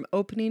keep you from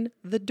opening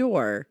the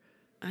door?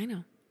 I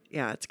know.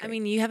 Yeah, it's great. I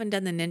mean, you haven't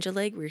done the ninja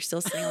leg where you're still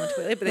sitting on the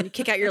toilet, but then you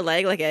kick out your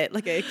leg like a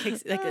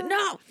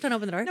no, don't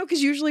open the door. No,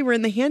 because usually we're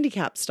in the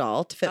handicap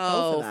stall to fit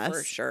both of us.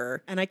 For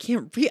sure. And I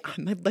can't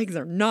my legs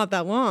are not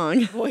that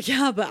long. Well,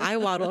 yeah, but I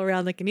waddle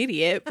around like an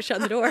idiot,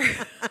 shutting the door.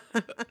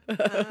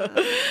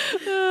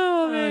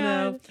 Oh,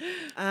 man.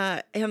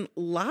 And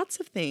lots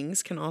of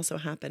things can also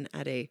happen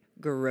at a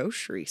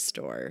grocery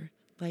store,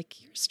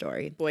 like your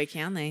story. Boy,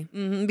 can they.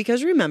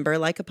 Because remember,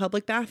 like a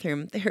public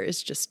bathroom, there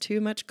is just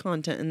too much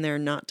content in there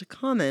not to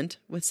comment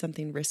with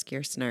something risky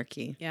or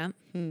snarky. Yeah.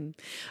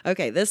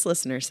 Okay, this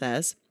listener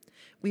says,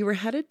 we were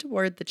headed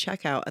toward the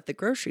checkout at the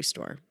grocery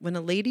store when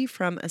a lady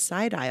from a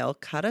side aisle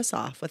cut us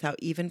off without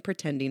even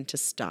pretending to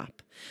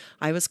stop.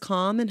 I was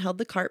calm and held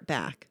the cart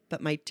back,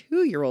 but my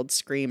 2-year-old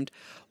screamed,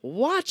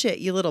 "Watch it,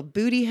 you little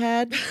booty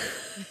head."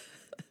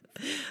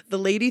 The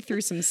lady threw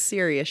some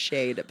serious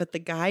shade, but the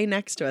guy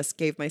next to us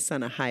gave my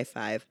son a high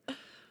five.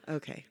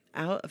 Okay,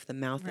 out of the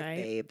mouth of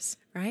babes.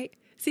 Right?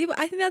 See,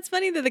 I think that's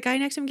funny that the guy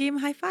next to him gave him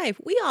a high five.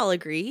 We all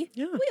agree.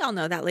 Yeah. We all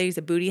know that lady's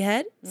a booty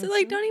head. So,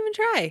 don't even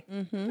try.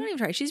 Don't even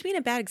try. She's being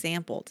a bad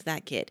example to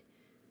that kid.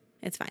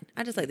 It's fine.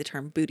 I just like the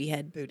term booty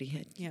head. Booty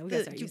head. Yeah, we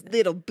gotta start You using that.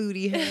 little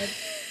booty head.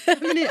 I'm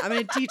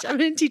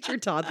gonna teach your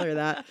toddler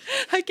that.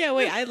 I can't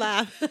wait. I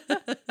laugh.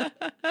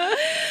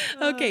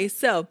 Okay,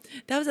 so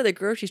that was at the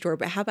grocery store,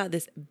 but how about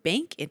this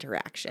bank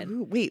interaction?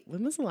 Ooh, wait,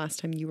 when was the last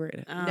time you were in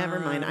it? Never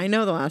mind. I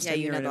know the last time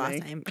you were in the a last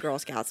bank. time. Girl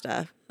Scout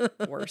stuff.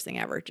 Worst thing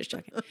ever. Just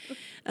joking.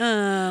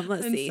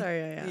 Let's see.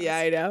 Sorry I asked. Yeah,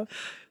 I know.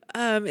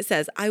 It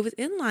says, I was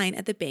in line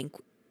at the bank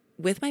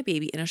with my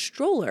baby in a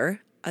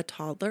stroller, a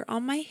toddler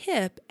on my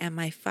hip, and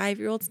my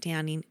 5-year-old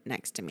standing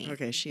next to me.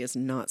 Okay, she is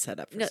not set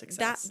up for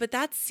success. But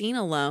that scene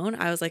alone,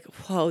 I was like,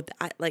 whoa,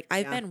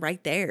 I've been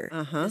right there.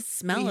 The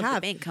smell of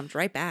the bank comes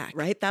right back.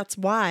 Right? That's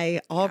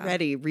why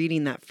already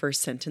reading that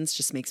first sentence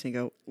just makes me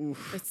go,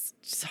 oof. It's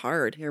just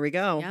hard. Here we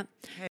go. Yep.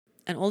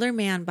 An older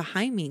man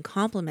behind me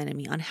complimented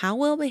me on how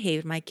well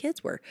behaved my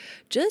kids were,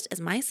 just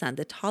as my son,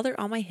 the toddler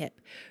on my hip,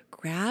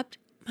 grabbed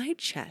my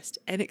chest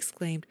and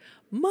exclaimed,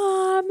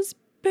 "Mom's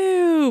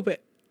boob."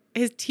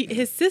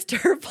 His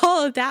sister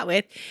followed that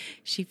with,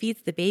 "She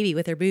feeds the baby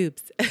with her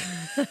boobs."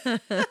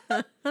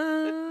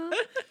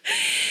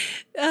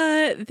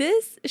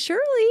 This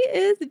surely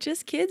is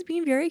just kids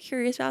being very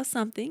curious about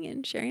something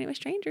and sharing it with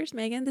strangers,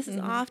 Megan. This is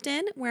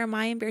often where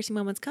my embarrassing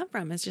moments come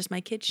from. It's just my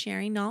kids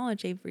sharing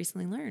knowledge they've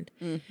recently learned.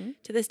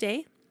 To this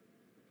day,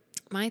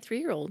 my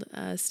 3-year-old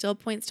still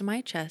points to my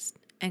chest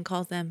and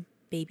calls them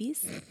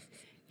babies.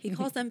 He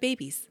calls them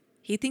babies.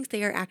 He thinks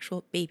they are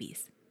actual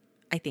babies,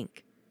 I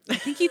think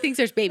he thinks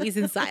there's babies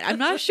inside. I'm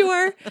not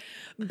sure,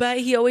 but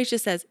he always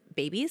just says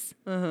babies.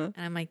 And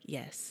I'm like,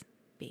 yes,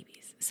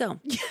 babies.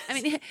 So,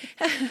 I mean,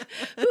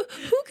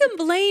 who can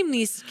blame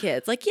these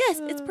kids? Like,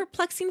 yes, it's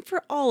perplexing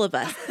for all of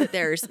us that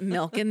there's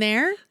milk in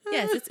there.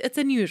 Yes, it's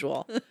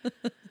unusual.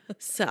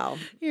 So,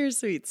 You're a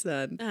sweet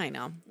son. I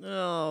know.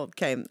 Oh,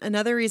 okay.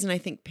 Another reason I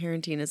think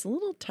parenting is a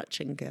little touch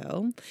and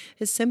go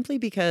is simply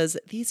because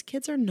these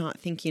kids are not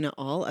thinking at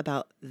all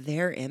about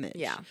their image.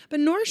 Yeah.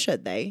 But nor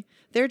should they.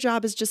 Their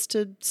job is just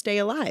to stay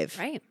alive.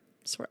 Right.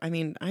 So, I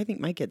mean, I think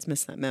my kids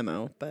miss that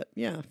memo, but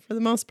yeah, for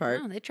the most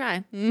part. Oh, they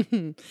try.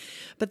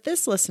 But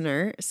this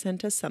listener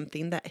sent us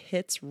something that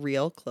hits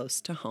real close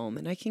to home,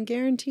 and I can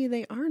guarantee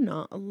they are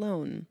not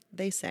alone.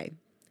 They say,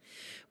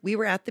 we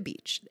were at the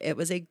beach. It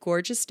was a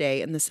gorgeous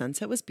day and the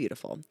sunset was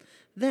beautiful.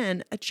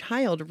 Then a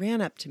child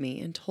ran up to me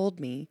and told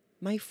me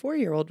my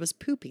 4-year-old was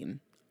pooping.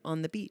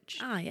 on the beach.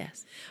 Ah,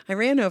 yes. I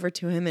ran over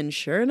to him, and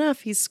sure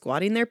enough, he's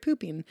squatting there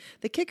pooping.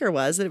 The kicker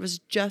was that it was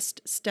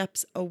just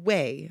steps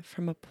away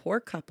from a poor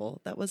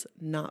couple that was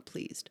not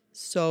pleased.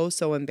 So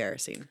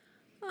embarrassing.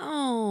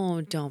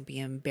 Oh, don't be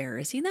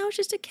embarrassing. That was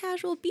just a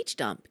casual beach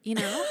dump.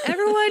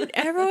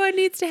 Everyone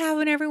needs to have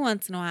one every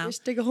once in a while.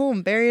 Just dig a hole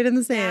and bury it in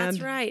the sand.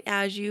 That's right.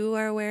 As you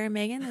are aware,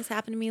 Megan, this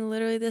happened to me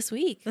literally this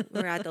week.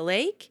 We're at the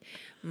lake.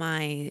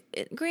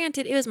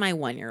 Granted, it was my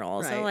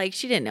 1-year-old, so like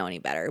she didn't know any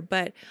better.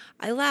 But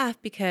I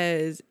laughed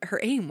because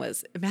her aim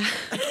was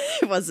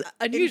it was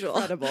unusual,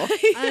 incredible,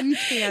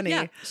 uncanny.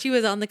 Yeah, she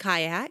was on the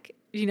kayak.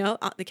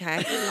 The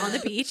kayak was on the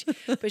beach,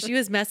 but she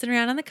was messing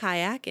around on the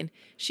kayak, and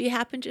she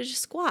happened to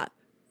just squat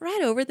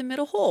right over the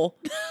middle hole.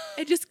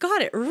 I just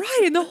got it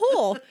right in the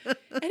hole, and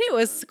it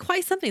was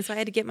quite something. So I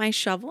had to get my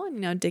shovel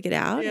and dig it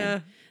out. Yeah.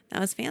 And that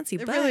was fancy.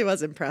 It really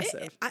was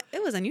impressive.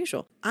 It was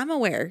unusual. I'm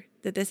aware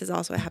that this has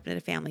also happened at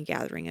a family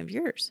gathering of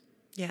yours.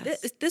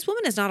 Yes. This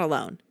woman is not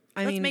alone.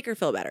 Let's make her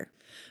feel better.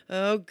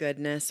 Oh,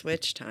 goodness.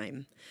 Which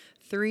time?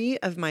 3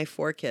 of my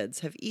 4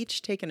 kids have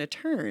each taken a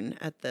turn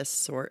at this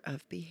sort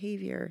of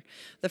behavior.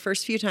 The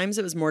first few times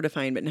it was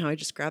mortifying, but now I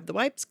just grab the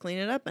wipes, clean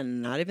it up,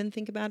 and not even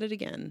think about it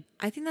again.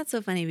 I think that's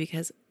so funny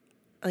because,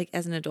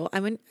 as an adult,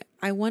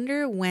 I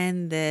wonder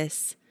when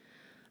this,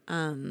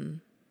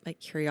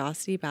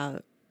 curiosity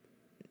about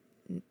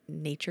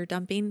nature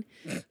dumping,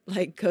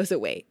 goes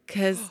away.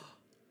 Because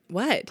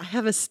what? I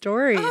have a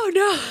story. Oh,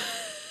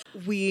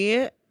 no.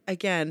 We,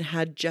 again,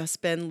 had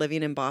just been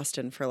living in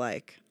Boston for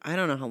I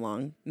don't know how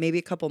long, maybe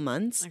a couple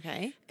months.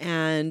 Okay.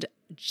 And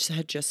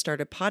had just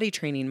started potty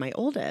training my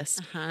oldest.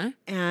 Uh-huh.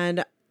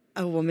 And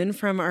a woman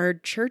from our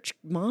church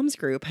moms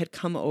group had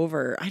come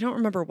over. I don't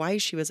remember why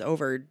she was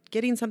over,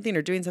 getting something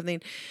or doing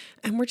something.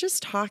 And we're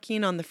just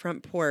talking on the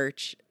front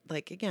porch,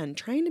 again,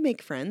 trying to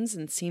make friends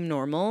and seem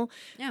normal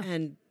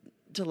and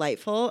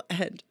delightful.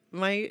 And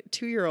my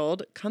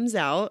 2-year-old comes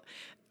out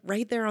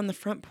right there on the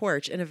front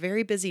porch in a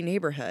very busy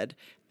neighborhood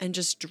and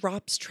just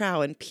drops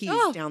trow and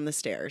pees down the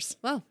stairs.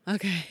 Whoa.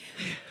 Okay.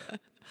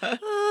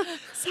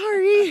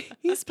 Sorry,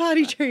 he's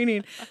potty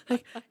training.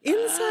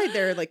 Inside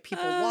there are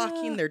people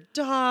walking their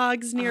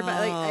dogs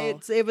nearby.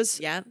 It was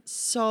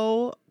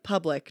so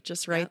public,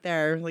 just right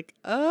there.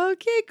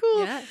 Okay,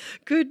 cool. Yeah.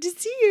 Good to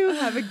see you.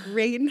 Have a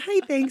great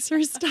night. Thanks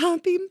for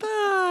stopping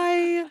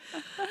by.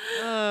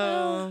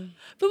 Oh.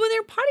 But when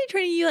they're potty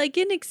training, you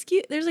get an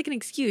excuse. There's an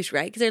excuse,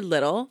 right? Because they're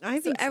little. I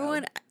think so.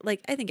 Everyone,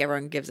 I think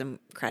everyone gives them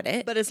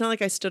credit. But it's not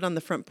like I stood on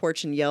the front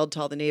porch and yelled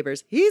to all the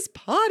neighbors, "He's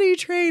potty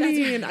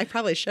training." I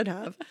probably should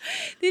have.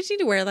 They just need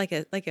to wear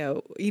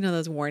a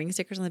those warning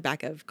stickers on the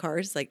back of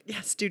cars,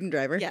 student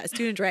driver. Yeah,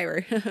 student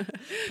driver.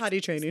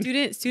 Potty training.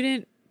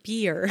 Student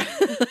peer.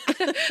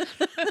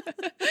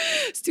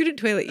 Student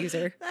toilet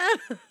user.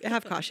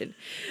 Have caution.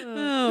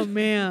 Oh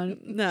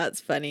man,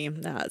 that's funny.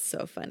 That's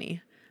so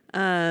funny.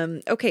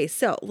 Okay,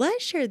 so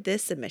let's share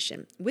this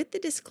submission with the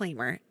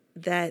disclaimer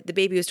that the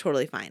baby was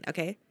totally fine.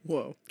 Okay.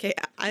 Whoa. Okay,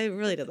 I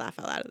really did laugh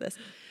out loud at this.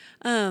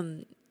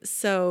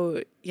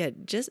 So yeah,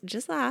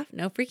 just laugh,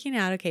 no freaking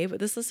out. Okay, but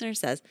this listener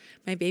says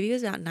my baby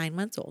was about 9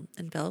 months old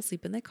and fell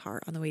asleep in the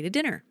car on the way to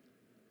dinner.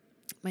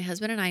 My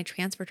husband and I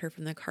transferred her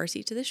from the car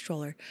seat to the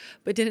stroller,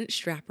 but didn't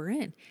strap her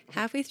in.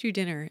 Halfway through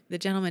dinner, a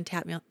gentleman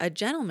tapped me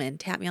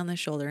on the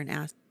shoulder and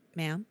asked,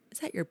 "Ma'am, is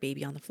that your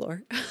baby on the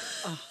floor?"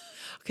 Oh.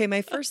 Okay,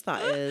 my first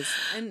thought is,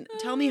 and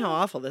tell me how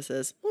awful this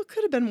is. Well, it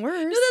could have been worse.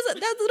 No,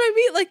 that's what I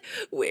mean.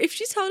 If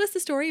she's telling us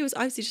the story, it was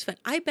obviously just fun.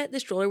 I bet the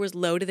stroller was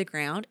low to the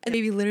ground and the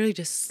baby literally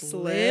just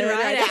slid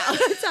right out.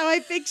 That's how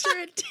I picture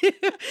it too.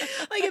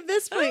 At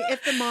this point,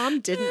 if the mom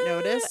didn't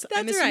notice,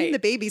 I'm assuming the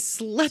baby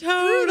slept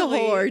through the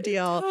whole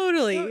ordeal.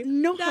 Totally.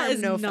 No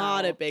harm, no foul.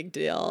 Not a big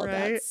deal.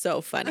 Right? That's so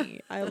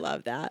funny. I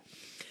love that.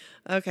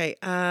 Okay,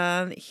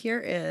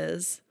 here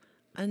is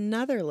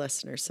another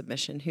listener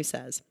submission who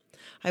says,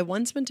 I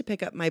once went to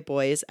pick up my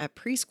boys at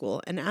preschool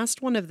and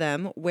asked one of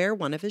them where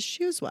one of his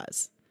shoes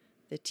was.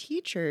 The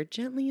teacher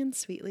gently and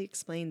sweetly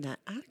explained that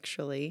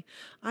actually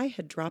I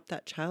had dropped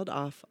that child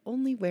off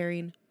only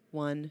wearing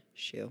one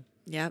shoe.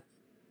 Yep.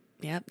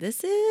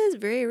 This is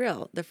very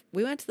real.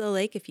 We went to the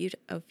lake a few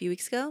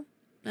weeks ago.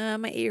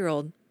 My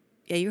 8-year-old,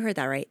 yeah, you heard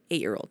that right,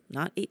 8-year-old,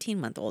 not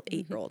 18-month-old,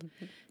 8-year-old,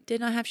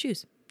 did not have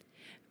shoes.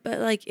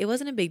 But it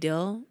wasn't a big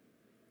deal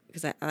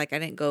because I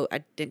didn't go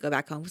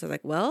back home because I was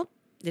like, well,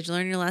 did you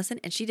learn your lesson?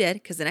 And she did,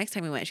 because the next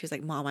time we went, she was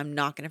like, Mom, I'm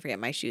not going to forget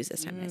my shoes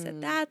this time. And I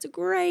said, that's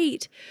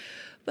great.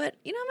 But,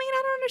 I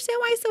don't understand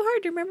why it's so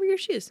hard to remember your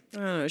shoes. I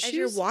don't know. As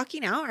you're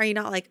walking out, are you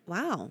not like,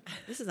 wow,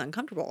 this is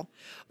uncomfortable?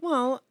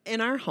 Well, in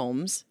our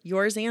homes,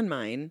 yours and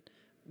mine,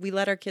 we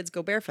let our kids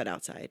go barefoot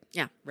outside.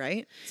 Yeah.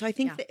 Right? So I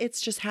think that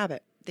it's just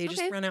habit. They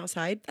just run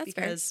outside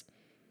because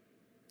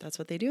that's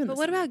what they do. But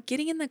what about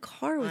getting in the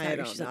car without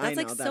your shoes on?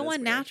 That's so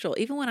unnatural.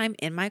 Even when I'm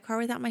in my car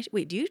without my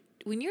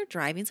when you're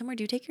driving somewhere,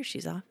 do you take your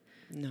shoes off?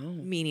 No.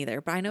 Me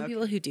neither. But I know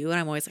people who do, and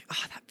I'm always like,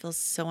 oh, that feels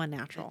so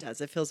unnatural. It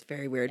does. It feels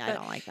very weird. Yeah, I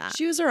don't like that.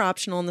 Shoes are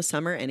optional in the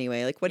summer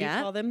anyway. Like, what do you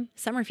call them?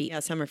 Summer feet. Yeah,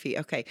 summer feet.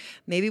 Okay.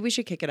 Maybe we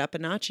should kick it up a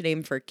notch and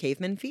aim for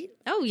caveman feet.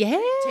 Oh, yeah.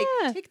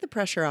 Take the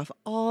pressure off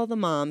all the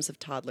moms of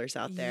toddlers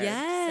out there.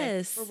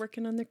 Yes. We're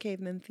working on their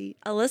caveman feet.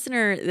 A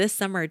listener this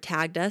summer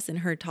tagged us in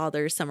her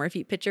toddler's summer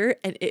feet picture,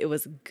 and it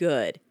was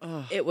good.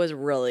 Oh. It was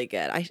really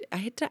good. I think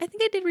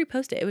I did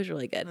repost it. It was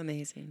really good.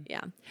 Amazing.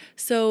 Yeah.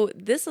 So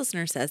this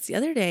listener says, the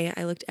other day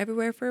I looked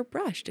everywhere for a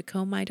brush to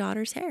comb my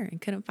daughter's hair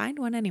and couldn't find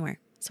one anywhere.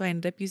 So I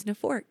ended up using a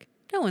fork.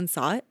 No one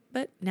saw it,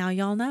 but now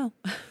y'all know.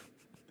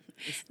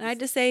 And I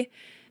just say,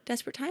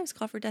 desperate times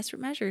call for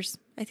desperate measures.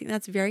 I think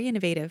that's very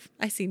innovative.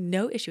 I see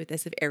no issue with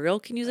this. If Ariel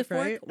can use a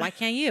fork, why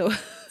can't you?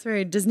 It's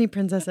very Disney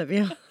princess of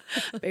you.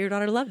 But your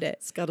daughter loved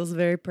it. Scuttle's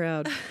very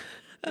proud.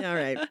 All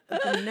right.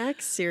 The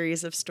next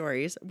series of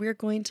stories we're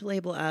going to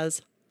label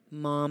as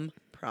mom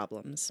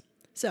problems.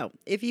 So,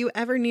 if you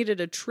ever needed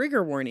a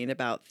trigger warning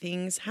about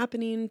things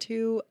happening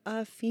to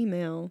a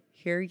female,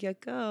 here you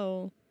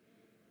go.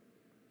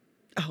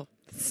 Oh,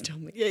 it's still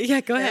me.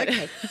 Yeah, go ahead.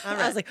 Okay. All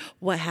right. I was like,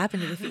 what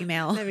happened to the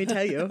female? Let me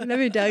tell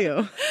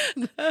you.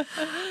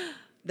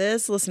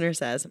 This listener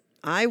says,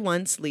 I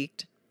once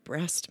leaked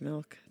breast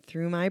milk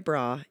through my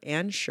bra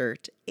and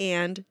shirt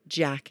and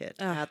jacket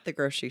at the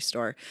grocery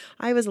store.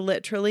 I was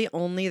literally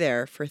only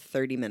there for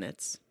 30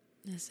 minutes.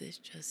 This is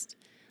just,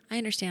 I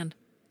understand.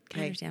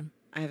 Okay. I understand.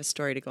 I have a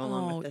story to go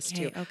along with this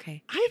too.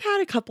 Okay. I've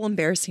had a couple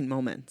embarrassing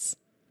moments.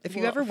 If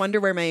you ever wonder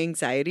where my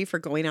anxiety for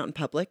going out in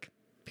public,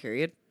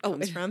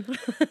 comes from.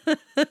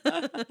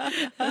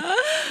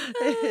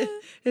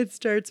 It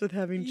starts with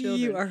having children.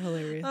 You are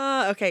hilarious.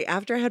 Okay,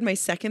 after I had my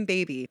second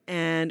baby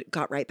and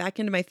got right back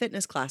into my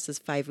fitness classes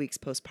 5 weeks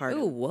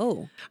postpartum. Oh,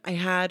 whoa. I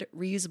had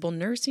reusable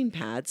nursing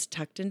pads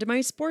tucked into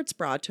my sports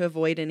bra to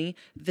avoid any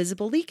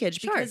visible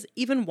leakage because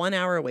even 1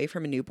 hour away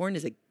from a newborn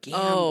is a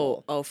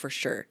gamble. Oh, for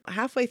sure.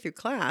 Halfway through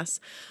class,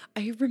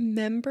 I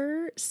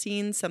remember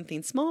seeing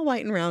something small,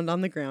 white, and round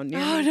on the ground near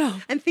me, no.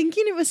 and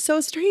thinking it was so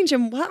strange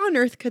and what on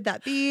earth could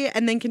that be?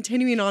 And then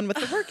continuing on with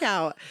the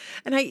workout.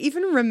 And I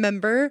even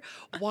remember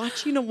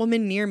watching a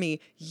woman near me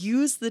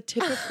use the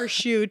tip of her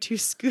shoe to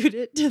scoot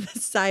it to the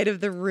side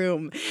of the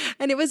room.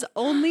 And it was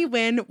only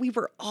when we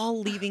were all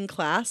leaving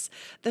class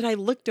that I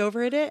looked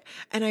over at it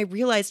and I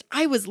realized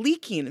I was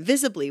leaking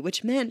visibly,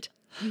 which meant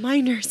my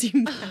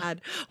nursing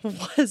pad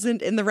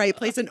wasn't in the right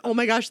place. And oh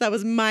my gosh, that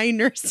was my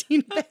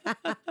nursing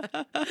pad.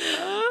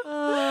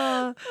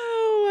 Oh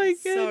my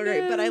goodness. So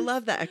great. But I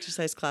love that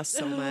exercise class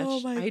so much. Oh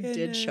my I did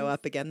goodness. show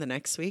up again the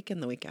next week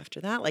and the week after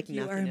that. Like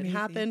You are nothing had amazing.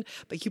 happened.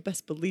 But you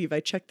best believe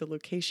I checked the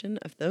location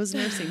of those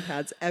nursing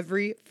pads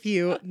every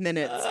few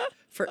minutes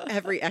for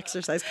every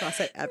exercise class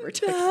I ever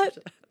took. That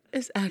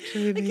is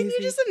actually amazing. Can you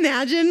just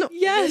imagine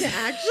Yes. when it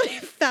actually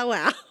fell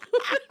out?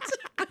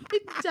 I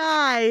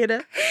died.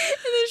 And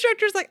the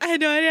instructor's like, I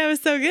had no idea I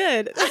was so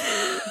good.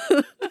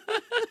 What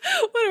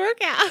a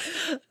workout.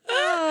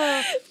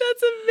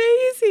 That's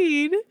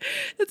amazing.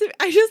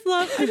 I just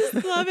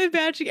love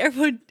imagining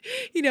everyone,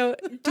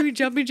 doing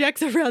jumping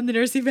jacks around the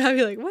nursing pad.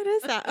 Be like, what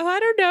is that? Oh,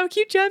 I don't know.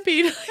 Keep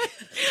jumping.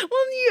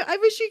 I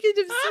wish you could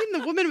have seen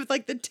the woman with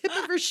like the tip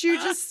of her shoe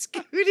just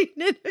scooting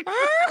it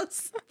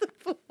across the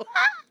floor.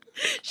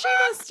 She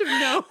must have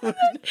known.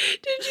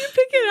 Did you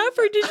pick it up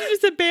or did you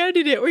just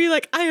abandon it? Were you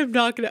like, I am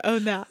not going to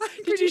own that?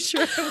 Did you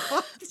sure I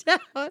walked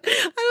out? I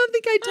don't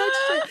think I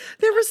touched it.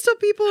 There were still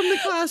people in the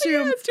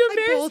classroom. Yeah, it's too I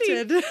embarrassing.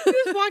 bolted. You're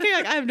just walking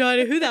like, I have no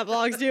idea who that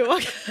belongs to.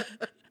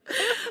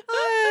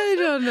 I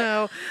don't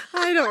know.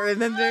 I don't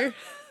remember.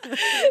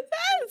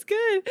 That is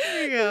good.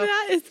 There you go.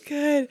 That is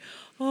good.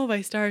 Oh,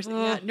 my stars.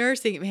 Yeah,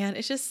 nursing, man,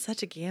 it's just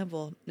such a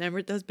gamble.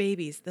 Remember those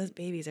babies. Those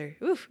babies are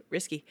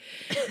risky.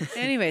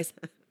 Anyways.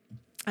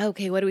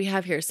 Okay, what do we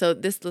have here? So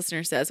this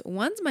listener says,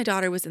 once my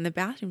daughter was in the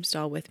bathroom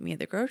stall with me at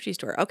the grocery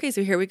store. Okay,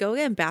 so here we go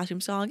again,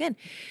 bathroom stall again.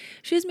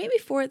 She was maybe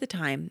 4 at the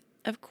time.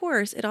 Of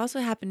course, it also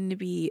happened to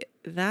be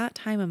that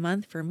time of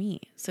month for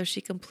me. So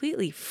she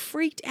completely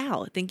freaked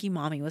out thinking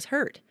mommy was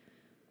hurt.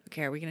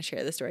 Okay, are we going to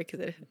share this story?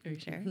 Are we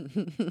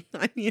sharing?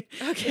 I mean,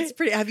 it's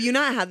pretty. Have you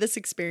not had this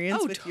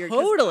experience with your?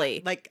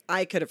 Totally. Like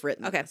I could have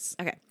written. Okay. This.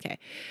 Okay.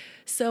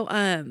 So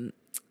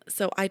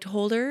I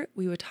told her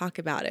we would talk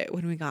about it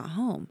when we got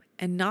home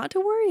and not to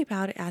worry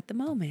about it at the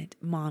moment.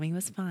 Mommy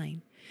was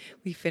fine.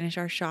 We finished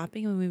our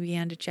shopping and when we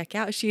began to check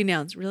out, she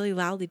announced really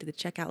loudly to the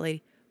checkout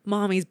lady,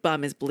 Mommy's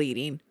bum is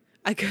bleeding.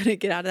 I couldn't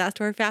get out of that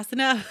store fast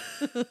enough.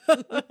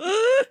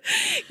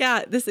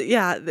 This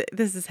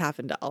has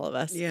happened to all of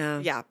us.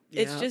 Yeah.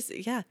 It's just,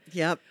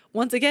 Yep.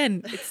 Once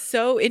again, it's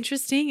so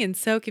interesting and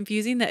so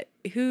confusing that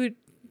who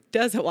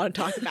doesn't want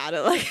to talk about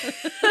it? Like,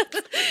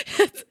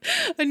 it's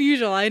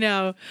unusual. I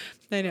know.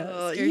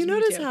 You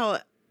notice how,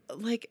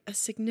 like, a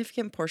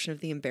significant portion of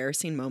the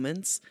embarrassing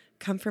moments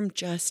come from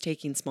just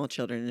taking small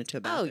children into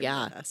a bathroom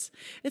with us.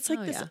 It's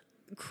like this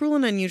cruel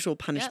and unusual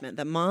punishment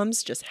that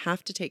moms just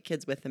have to take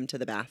kids with them to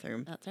the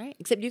bathroom. That's right.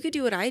 Except you could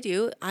do what I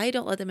do. I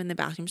don't let them in the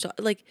bathroom. So,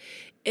 like,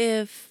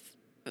 if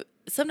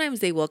sometimes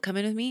they will come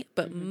in with me,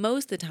 but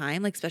most of the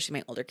time, like especially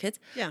my older kids,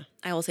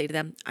 I will say to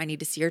them, I need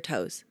to see your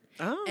toes.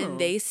 Oh. And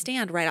they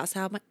stand right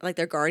outside, like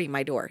they're guarding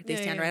my door. They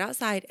stand right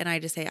outside, and I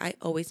just say, I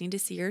always need to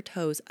see your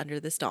toes under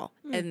the stall.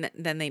 And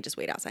then they just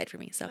wait outside for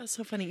me. So that's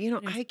so funny. You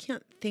know, I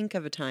can't think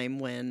of a time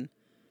when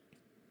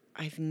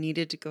I've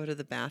needed to go to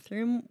the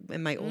bathroom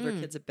when my older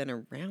kids have been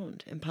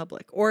around in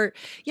public. Or,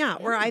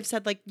 or I've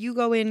said, like, you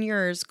go in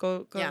yours,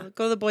 go to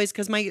the boys,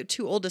 because my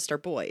 2 oldest are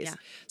boys. Yeah.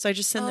 So I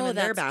just send them in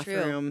their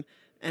bathroom. True.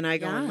 And I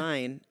go in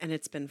mine, and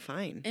it's been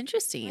fine.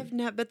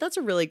 Interesting. But that's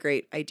a really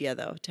great idea,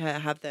 though, to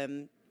have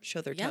them show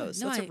their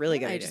toes. No, that's a really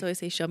good idea. I just always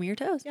say, show me your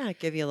toes. Yeah,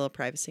 give you a little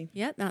privacy.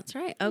 Yeah, that's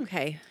right.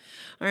 Okay.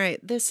 All right.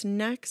 This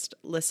next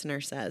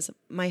listener says,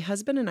 my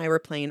husband and I were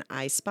playing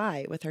I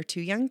Spy with our 2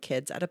 young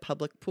kids at a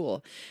public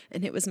pool,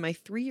 and it was my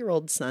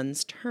 3-year-old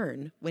son's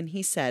turn when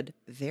he said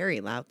very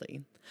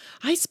loudly,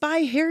 I spy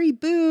hairy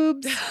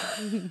boobs.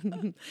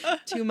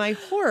 To my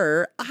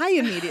horror, I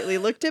immediately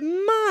looked at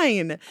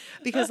mine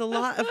because a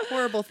lot of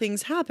horrible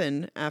things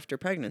happen after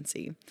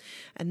pregnancy.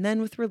 And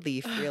then with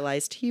relief,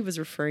 realized he was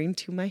referring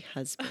to my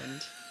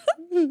husband.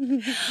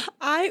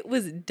 I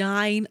was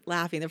dying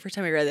laughing the first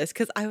time I read this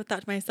because I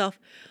thought to myself,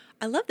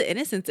 I love the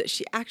innocence that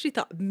she actually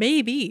thought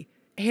maybe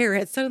hair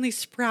had suddenly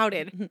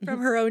sprouted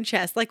from her own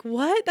chest. Like,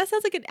 what? That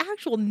sounds like an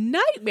actual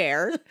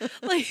nightmare.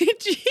 Like,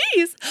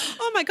 geez.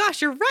 Oh my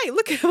gosh, you're right.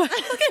 Look at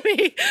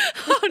me.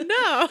 Oh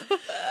no.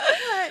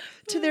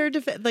 In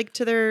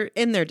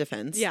their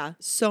defense. Yeah.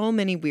 So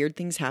many weird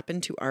things happen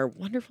to our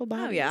wonderful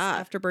bodies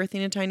after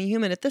birthing a tiny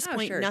human. At this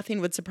point, nothing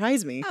would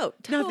surprise me. Oh,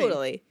 totally.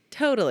 Nothing.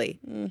 Totally.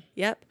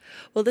 Yep.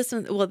 Well,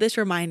 this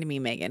reminded me,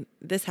 Megan.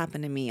 This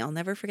happened to me. I'll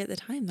never forget the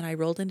time that I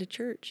rolled into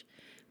church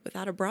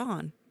without a bra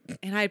on.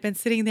 And I had been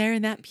sitting there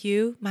in that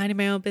pew, minding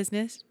my own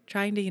business,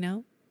 trying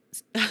to,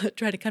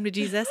 try to come to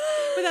Jesus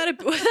without a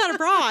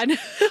bra on.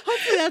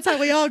 Hopefully that's how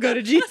we all go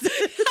to Jesus.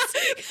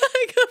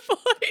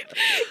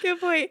 Good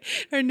point.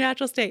 Our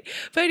natural state.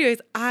 But anyways,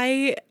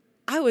 I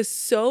was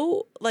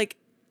so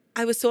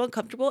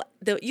uncomfortable.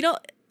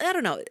 I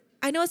don't know.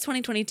 I know it's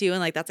 2022 and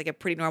like that's like a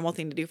pretty normal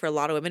thing to do for a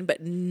lot of women,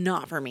 but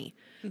not for me.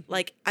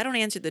 Like I don't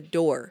answer the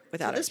door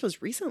without This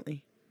was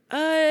recently.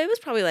 It was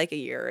probably like a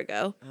year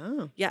ago.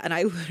 Oh. Yeah, and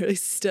I literally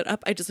stood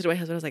up. I just looked at my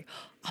husband. I was like,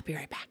 I'll be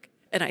right back.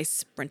 And I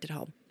sprinted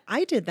home.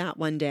 I did that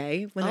one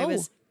day when I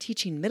was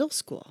teaching middle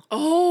school.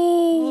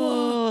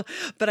 Oh.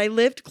 But I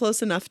lived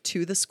close enough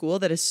to the school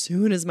that as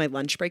soon as my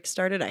lunch break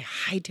started, I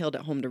hightailed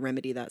it home to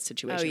remedy that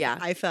situation. Oh, yeah.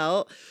 I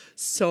felt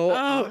so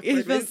awkward.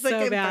 It was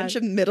like a bunch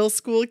of middle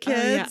school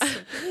kids.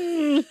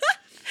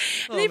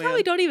 And they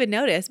probably don't even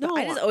notice, but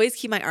I just always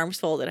keep my arms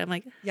folded. I'm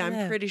like, yeah,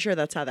 I'm pretty sure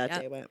that's how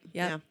that day went.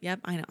 Yep.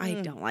 I know. I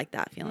don't like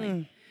that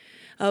feeling.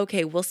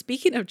 Okay. Well,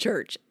 speaking of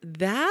church,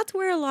 that's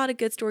where a lot of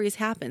good stories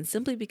happen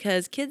simply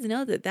because kids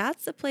know that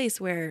that's the place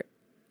where,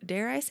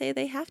 dare I say,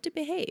 they have to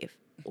behave,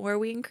 or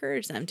we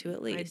encourage them to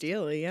at least.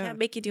 Ideally, yeah. Can't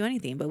make you do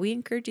anything, but we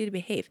encourage you to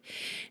behave.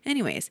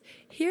 Anyways,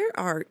 here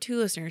are 2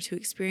 listeners who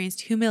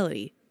experienced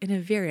humility in a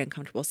very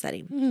uncomfortable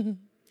setting.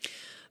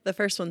 The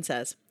first one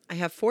says, I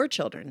have 4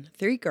 children,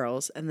 3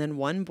 girls, and then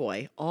 1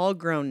 boy, all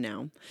grown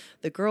now.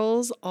 The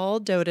girls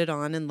all doted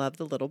on and loved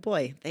the little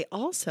boy. They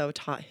also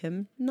taught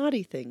him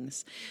naughty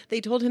things.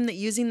 They told him that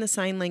using the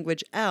sign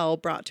language L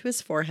brought to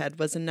his forehead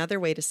was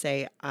another way to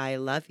say, I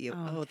love you.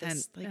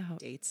 This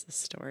dates the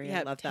story.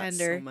 Yep, I love that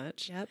so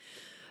much. Yep.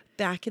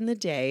 Back in the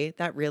day,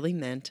 that really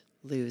meant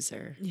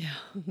loser. Yeah.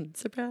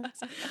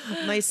 Surprise.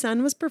 My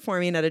son was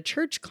performing at a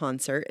church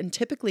concert and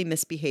typically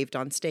misbehaved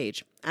on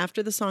stage.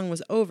 After the song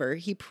was over,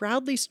 he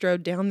proudly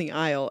strode down the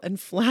aisle and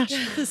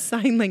flashed the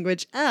sign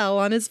language L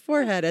on his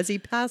forehead as he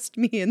passed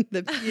me in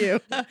the pew.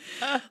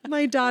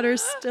 My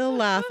daughters still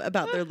laugh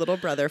about their little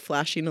brother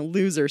flashing a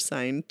loser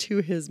sign to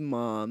his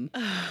mom.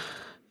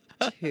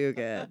 Too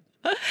good.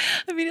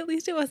 I mean, at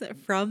least it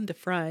wasn't from the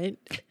front.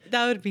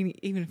 That would be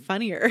even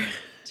funnier.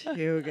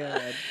 Too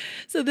good.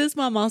 So a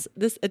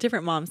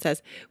different mom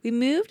says, we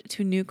moved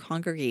to a new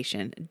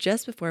congregation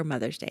just before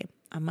Mother's Day.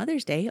 On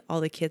Mother's Day, all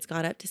the kids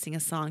got up to sing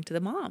a song to the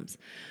moms.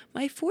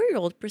 My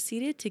 4-year-old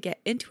proceeded to get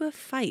into a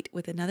fight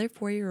with another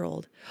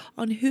 4-year-old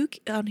on who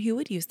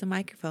would use the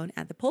microphone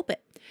at the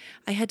pulpit.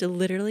 I had to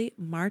literally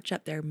march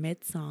up there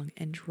mid-song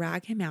and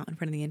drag him out in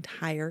front of the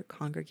entire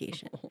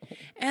congregation.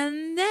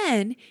 And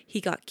then he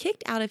got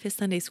kicked out of his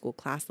Sunday school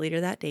class later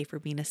that day for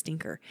being a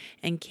stinker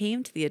and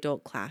came to the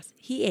adult class.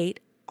 He ate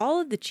all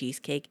of the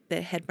cheesecake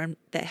that had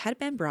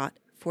been brought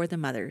for the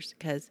mothers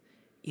because,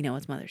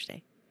 it's Mother's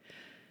Day.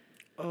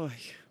 Oh,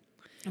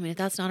 I mean, if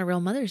that's not a real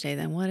Mother's Day,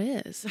 then what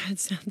is? That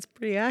sounds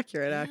pretty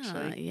accurate,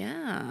 actually.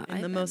 Yeah.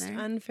 In the most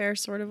unfair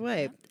sort of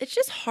way. It's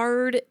just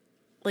hard,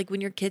 like when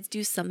your kids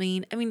do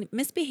something. I mean,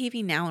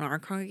 misbehaving now in our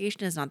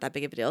congregation is not that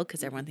big of a deal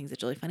because everyone thinks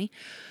it's really funny.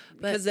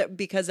 But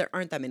because there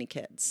aren't that many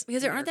kids.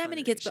 Because there aren't that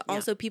many kids, but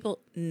also people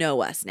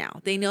know us now.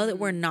 They know that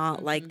we're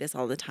not like this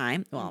all the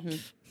time. Well,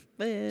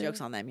 joke's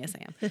on them. Yes,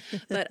 I am.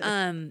 But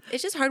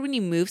it's just hard when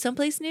you move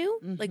someplace new,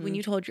 like when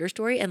you told your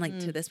story and like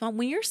to this one,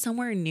 when you're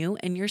somewhere new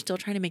and you're still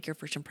trying to make your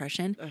first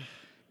impression,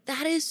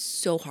 that is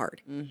so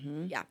hard.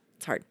 Yeah,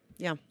 it's hard.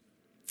 Yeah.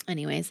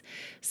 Anyways,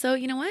 so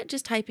you know what?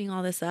 Just typing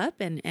all this up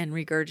and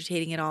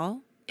regurgitating it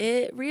all,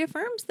 it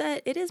reaffirms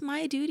that it is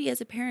my duty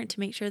as a parent to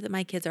make sure that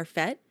my kids are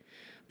fed,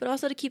 but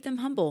also to keep them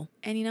humble.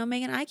 And, you know,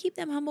 Megan, I keep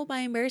them humble by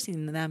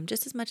embarrassing them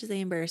just as much as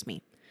they embarrass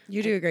me.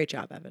 You do a great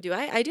job, Evan. Do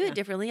I? I do it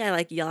differently. I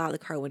like yell out the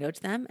car window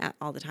to them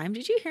all the time.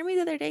 Did you hear me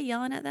the other day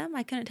yelling at them?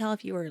 I couldn't tell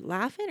if you were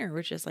laughing or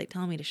were just like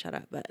telling me to shut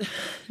up. But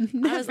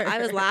I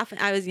was laughing.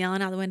 I was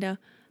yelling out the window.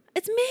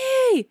 It's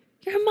me,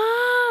 your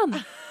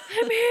mom.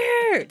 I'm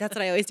here. That's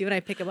what I always do when I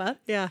pick them up.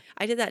 Yeah.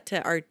 I did that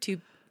to our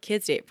 2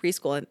 kids today at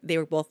preschool, and they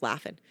were both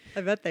laughing.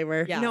 I bet they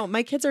were. Yeah. No,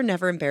 my kids are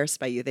never embarrassed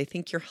by you. They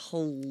think you're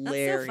hilarious.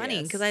 That's so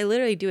funny because I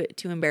literally do it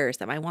to embarrass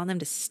them. I want them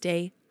to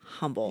stay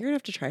humble. You're going to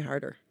have to try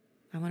harder.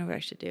 I wonder what I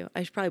should do.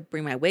 I should probably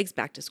bring my wigs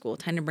back to school.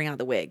 Time to bring out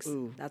the wigs.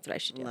 Ooh, that's what I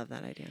should do. Love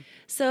that idea.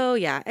 So,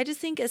 yeah, I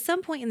just think at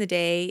some point in the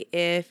day,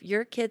 if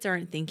your kids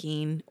aren't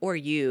thinking, or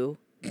you,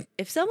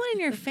 if someone in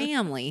your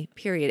family,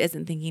 period,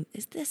 isn't thinking,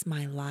 is this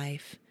my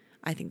life?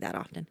 I think that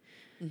often.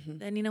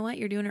 Then you know what?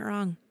 You're doing it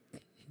wrong.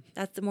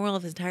 That's the moral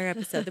of this entire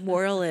episode. The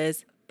moral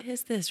is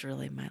this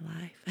really my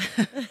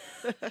life?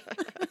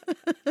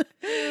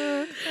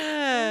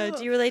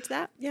 Do you relate to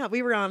that? Yeah,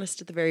 we were honest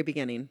at the very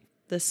beginning.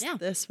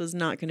 This was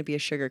not going to be a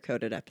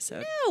sugar-coated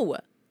episode.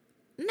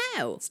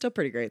 No. Still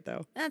pretty great,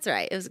 though. That's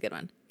right. It was a good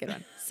one. Good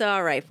one. So,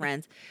 all right,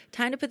 friends.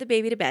 Time to put the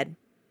baby to bed.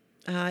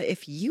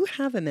 If you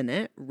have a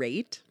minute,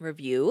 rate,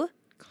 review,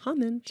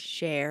 comment,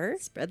 share,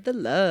 spread the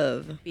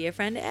love. Be a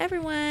friend to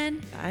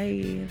everyone.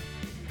 Bye.